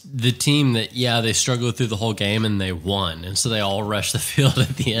 It's the team that, they struggled through the whole game and they won. And so they all rush the field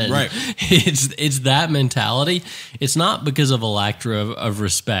at the end. Right. It's that mentality. It's not because of a lack of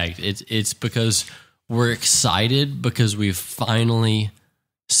respect. It's because we're excited because we've finally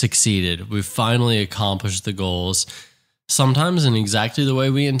succeeded. We've finally accomplished the goals. Sometimes in exactly the way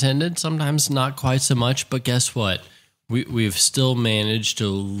we intended, sometimes not quite so much. But guess what? We've still managed to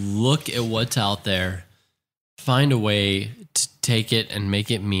look at what's out there, find a way to take it and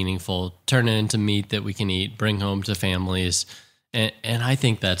make it meaningful, turn it into meat that we can eat, bring home to families. And I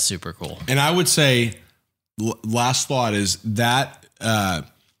think that's super cool. And I would say, last thought is that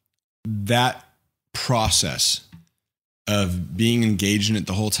that process of being engaged in it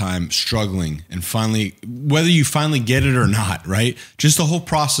the whole time, struggling, and finally, whether you finally get it or not, right? Just the whole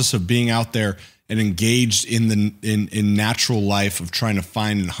process of being out there and engaged in natural life of trying to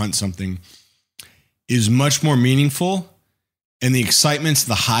find and hunt something is much more meaningful. And the excitements,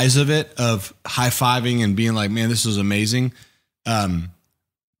 the highs of it, of high-fiving and being like, man, this is amazing,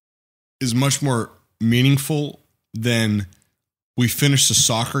 is much more meaningful than we finished a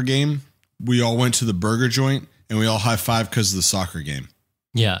soccer game. We all went to the burger joint and we all high-fived because of the soccer game.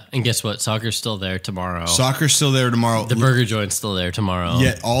 Yeah, and guess what? Soccer's still there tomorrow. Soccer's still there tomorrow. The burger joint's still there tomorrow.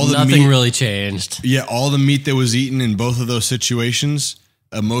 Yeah, nothing really changed. Yeah, all the meat that was eaten in both of those situations,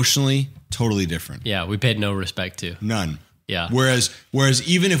 emotionally, totally different. Yeah, we paid no respect to. None. Yeah. Whereas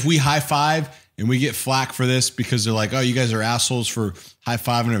even if we high five and we get flack for this because they're like, oh, you guys are assholes for high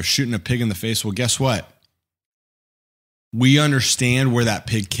fiving or shooting a pig in the face. Well, guess what? We understand where that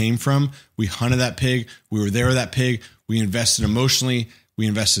pig came from. We hunted that pig. We were there with that pig. We invested emotionally. We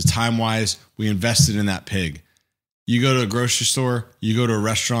invested time wise. We invested in that pig. You go to a grocery store, you go to a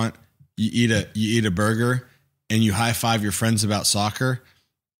restaurant, you eat a burger, and you high five your friends about soccer.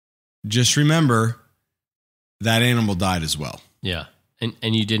 Just remember, that animal died as well. Yeah.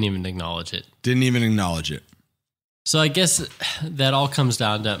 And you didn't even acknowledge it. Didn't even acknowledge it. So I guess that all comes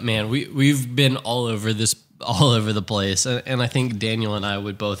down to, man, we've been all over the place. And I think Daniel and I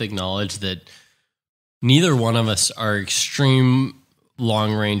would both acknowledge that neither one of us are extreme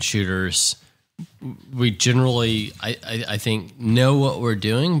long range shooters. We generally, I think, know what we're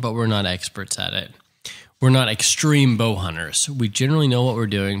doing, but we're not experts at it. We're not extreme bow hunters. We generally know what we're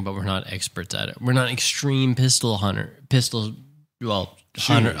doing, but we're not experts at it. We're not extreme hunters,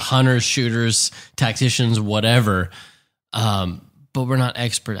 shooters, tacticians, whatever. But we're not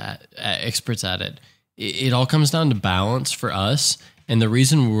experts at it. It all comes down to balance for us. And the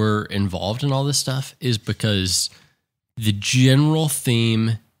reason we're involved in all this stuff is because the general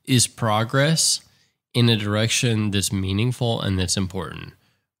theme is progress in a direction that's meaningful and that's important.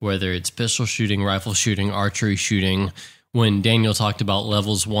 Whether it's pistol shooting, rifle shooting, archery shooting. When Daniel talked about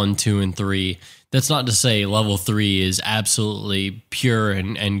levels 1, 2, and 3, that's not to say level 3 is absolutely pure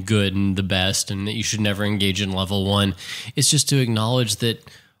and good and the best and that you should never engage in level 1. It's just to acknowledge that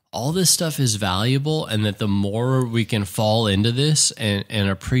all this stuff is valuable and that the more we can fall into this and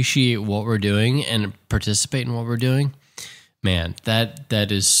appreciate what we're doing and participate in what we're doing, man,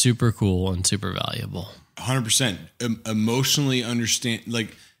 that is super cool and super valuable. 100%. Emotionally understand,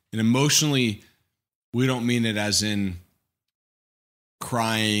 and emotionally, we don't mean it as in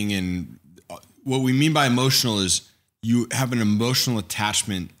crying. And what we mean by emotional is you have an emotional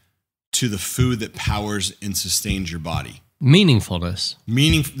attachment to the food that powers and sustains your body. Meaningfulness.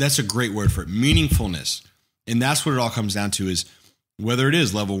 That's a great word for it. Meaningfulness. And that's what it all comes down to is whether it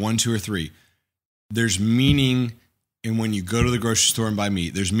is level 1, 2, or 3, there's meaning. And when you go to the grocery store and buy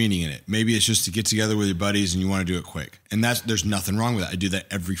meat, there's meaning in it. Maybe it's just to get together with your buddies and you want to do it quick. And there's nothing wrong with that. I do that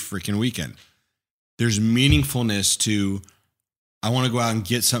every freaking weekend. There's meaningfulness to, I want to go out and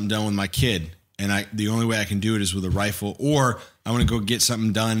get something done with my kid. And the only way I can do it is with a rifle, or I want to go get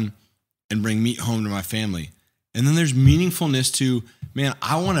something done and bring meat home to my family. And then there's meaningfulness to, man,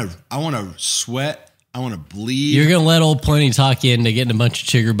 I want to sweat I want to bleed. You're going to let old Plenty talk you into getting a bunch of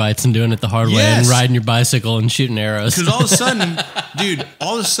chigger bites and doing it the hard way and riding your bicycle and shooting arrows. Because all of a sudden, dude,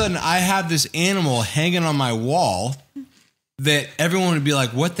 I have this animal hanging on my wall that everyone would be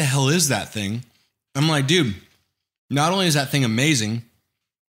like, what the hell is that thing? I'm like, dude, not only is that thing amazing,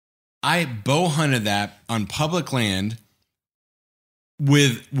 I bow hunted that on public land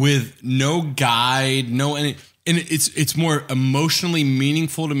with no guide, and it's more emotionally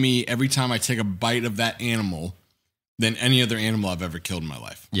meaningful to me every time I take a bite of that animal than any other animal I've ever killed in my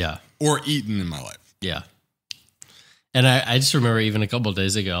life. Yeah. Or eaten in my life. Yeah. And I just remember even a couple of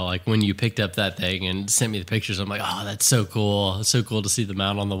days ago, like when you picked up that thing and sent me the pictures, I'm like, oh, that's so cool. It's so cool to see the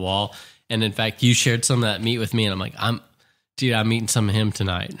mount on the wall. And in fact, you shared some of that meat with me, and I'm like, I'm eating some of him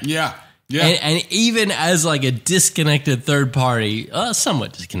tonight. Yeah. Yeah. And even as like a disconnected third party,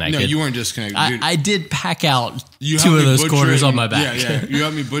 somewhat disconnected. No, you weren't disconnected. I did pack out two of those quarters on my back. Yeah. You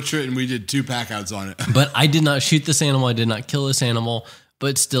helped me butcher it, and we did 2 pack outs on it. But I did not shoot this animal. I did not kill this animal.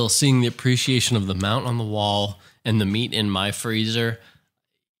 But still, seeing the appreciation of the mount on the wall and the meat in my freezer,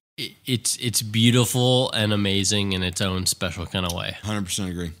 it's beautiful and amazing in its own special kind of way. 100%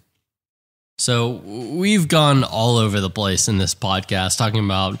 agree. So we've gone all over the place in this podcast, talking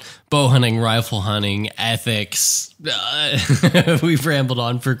about bow hunting, rifle hunting, ethics. We've rambled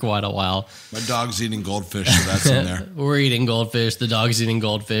on for quite a while. My dog's eating goldfish, so that's in there. We're eating goldfish. The dog's eating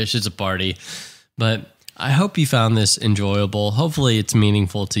goldfish. It's a party. But I hope you found this enjoyable. Hopefully it's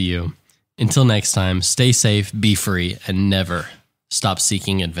meaningful to you. Until next time, stay safe, be free, and never stop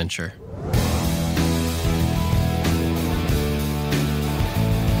seeking adventure.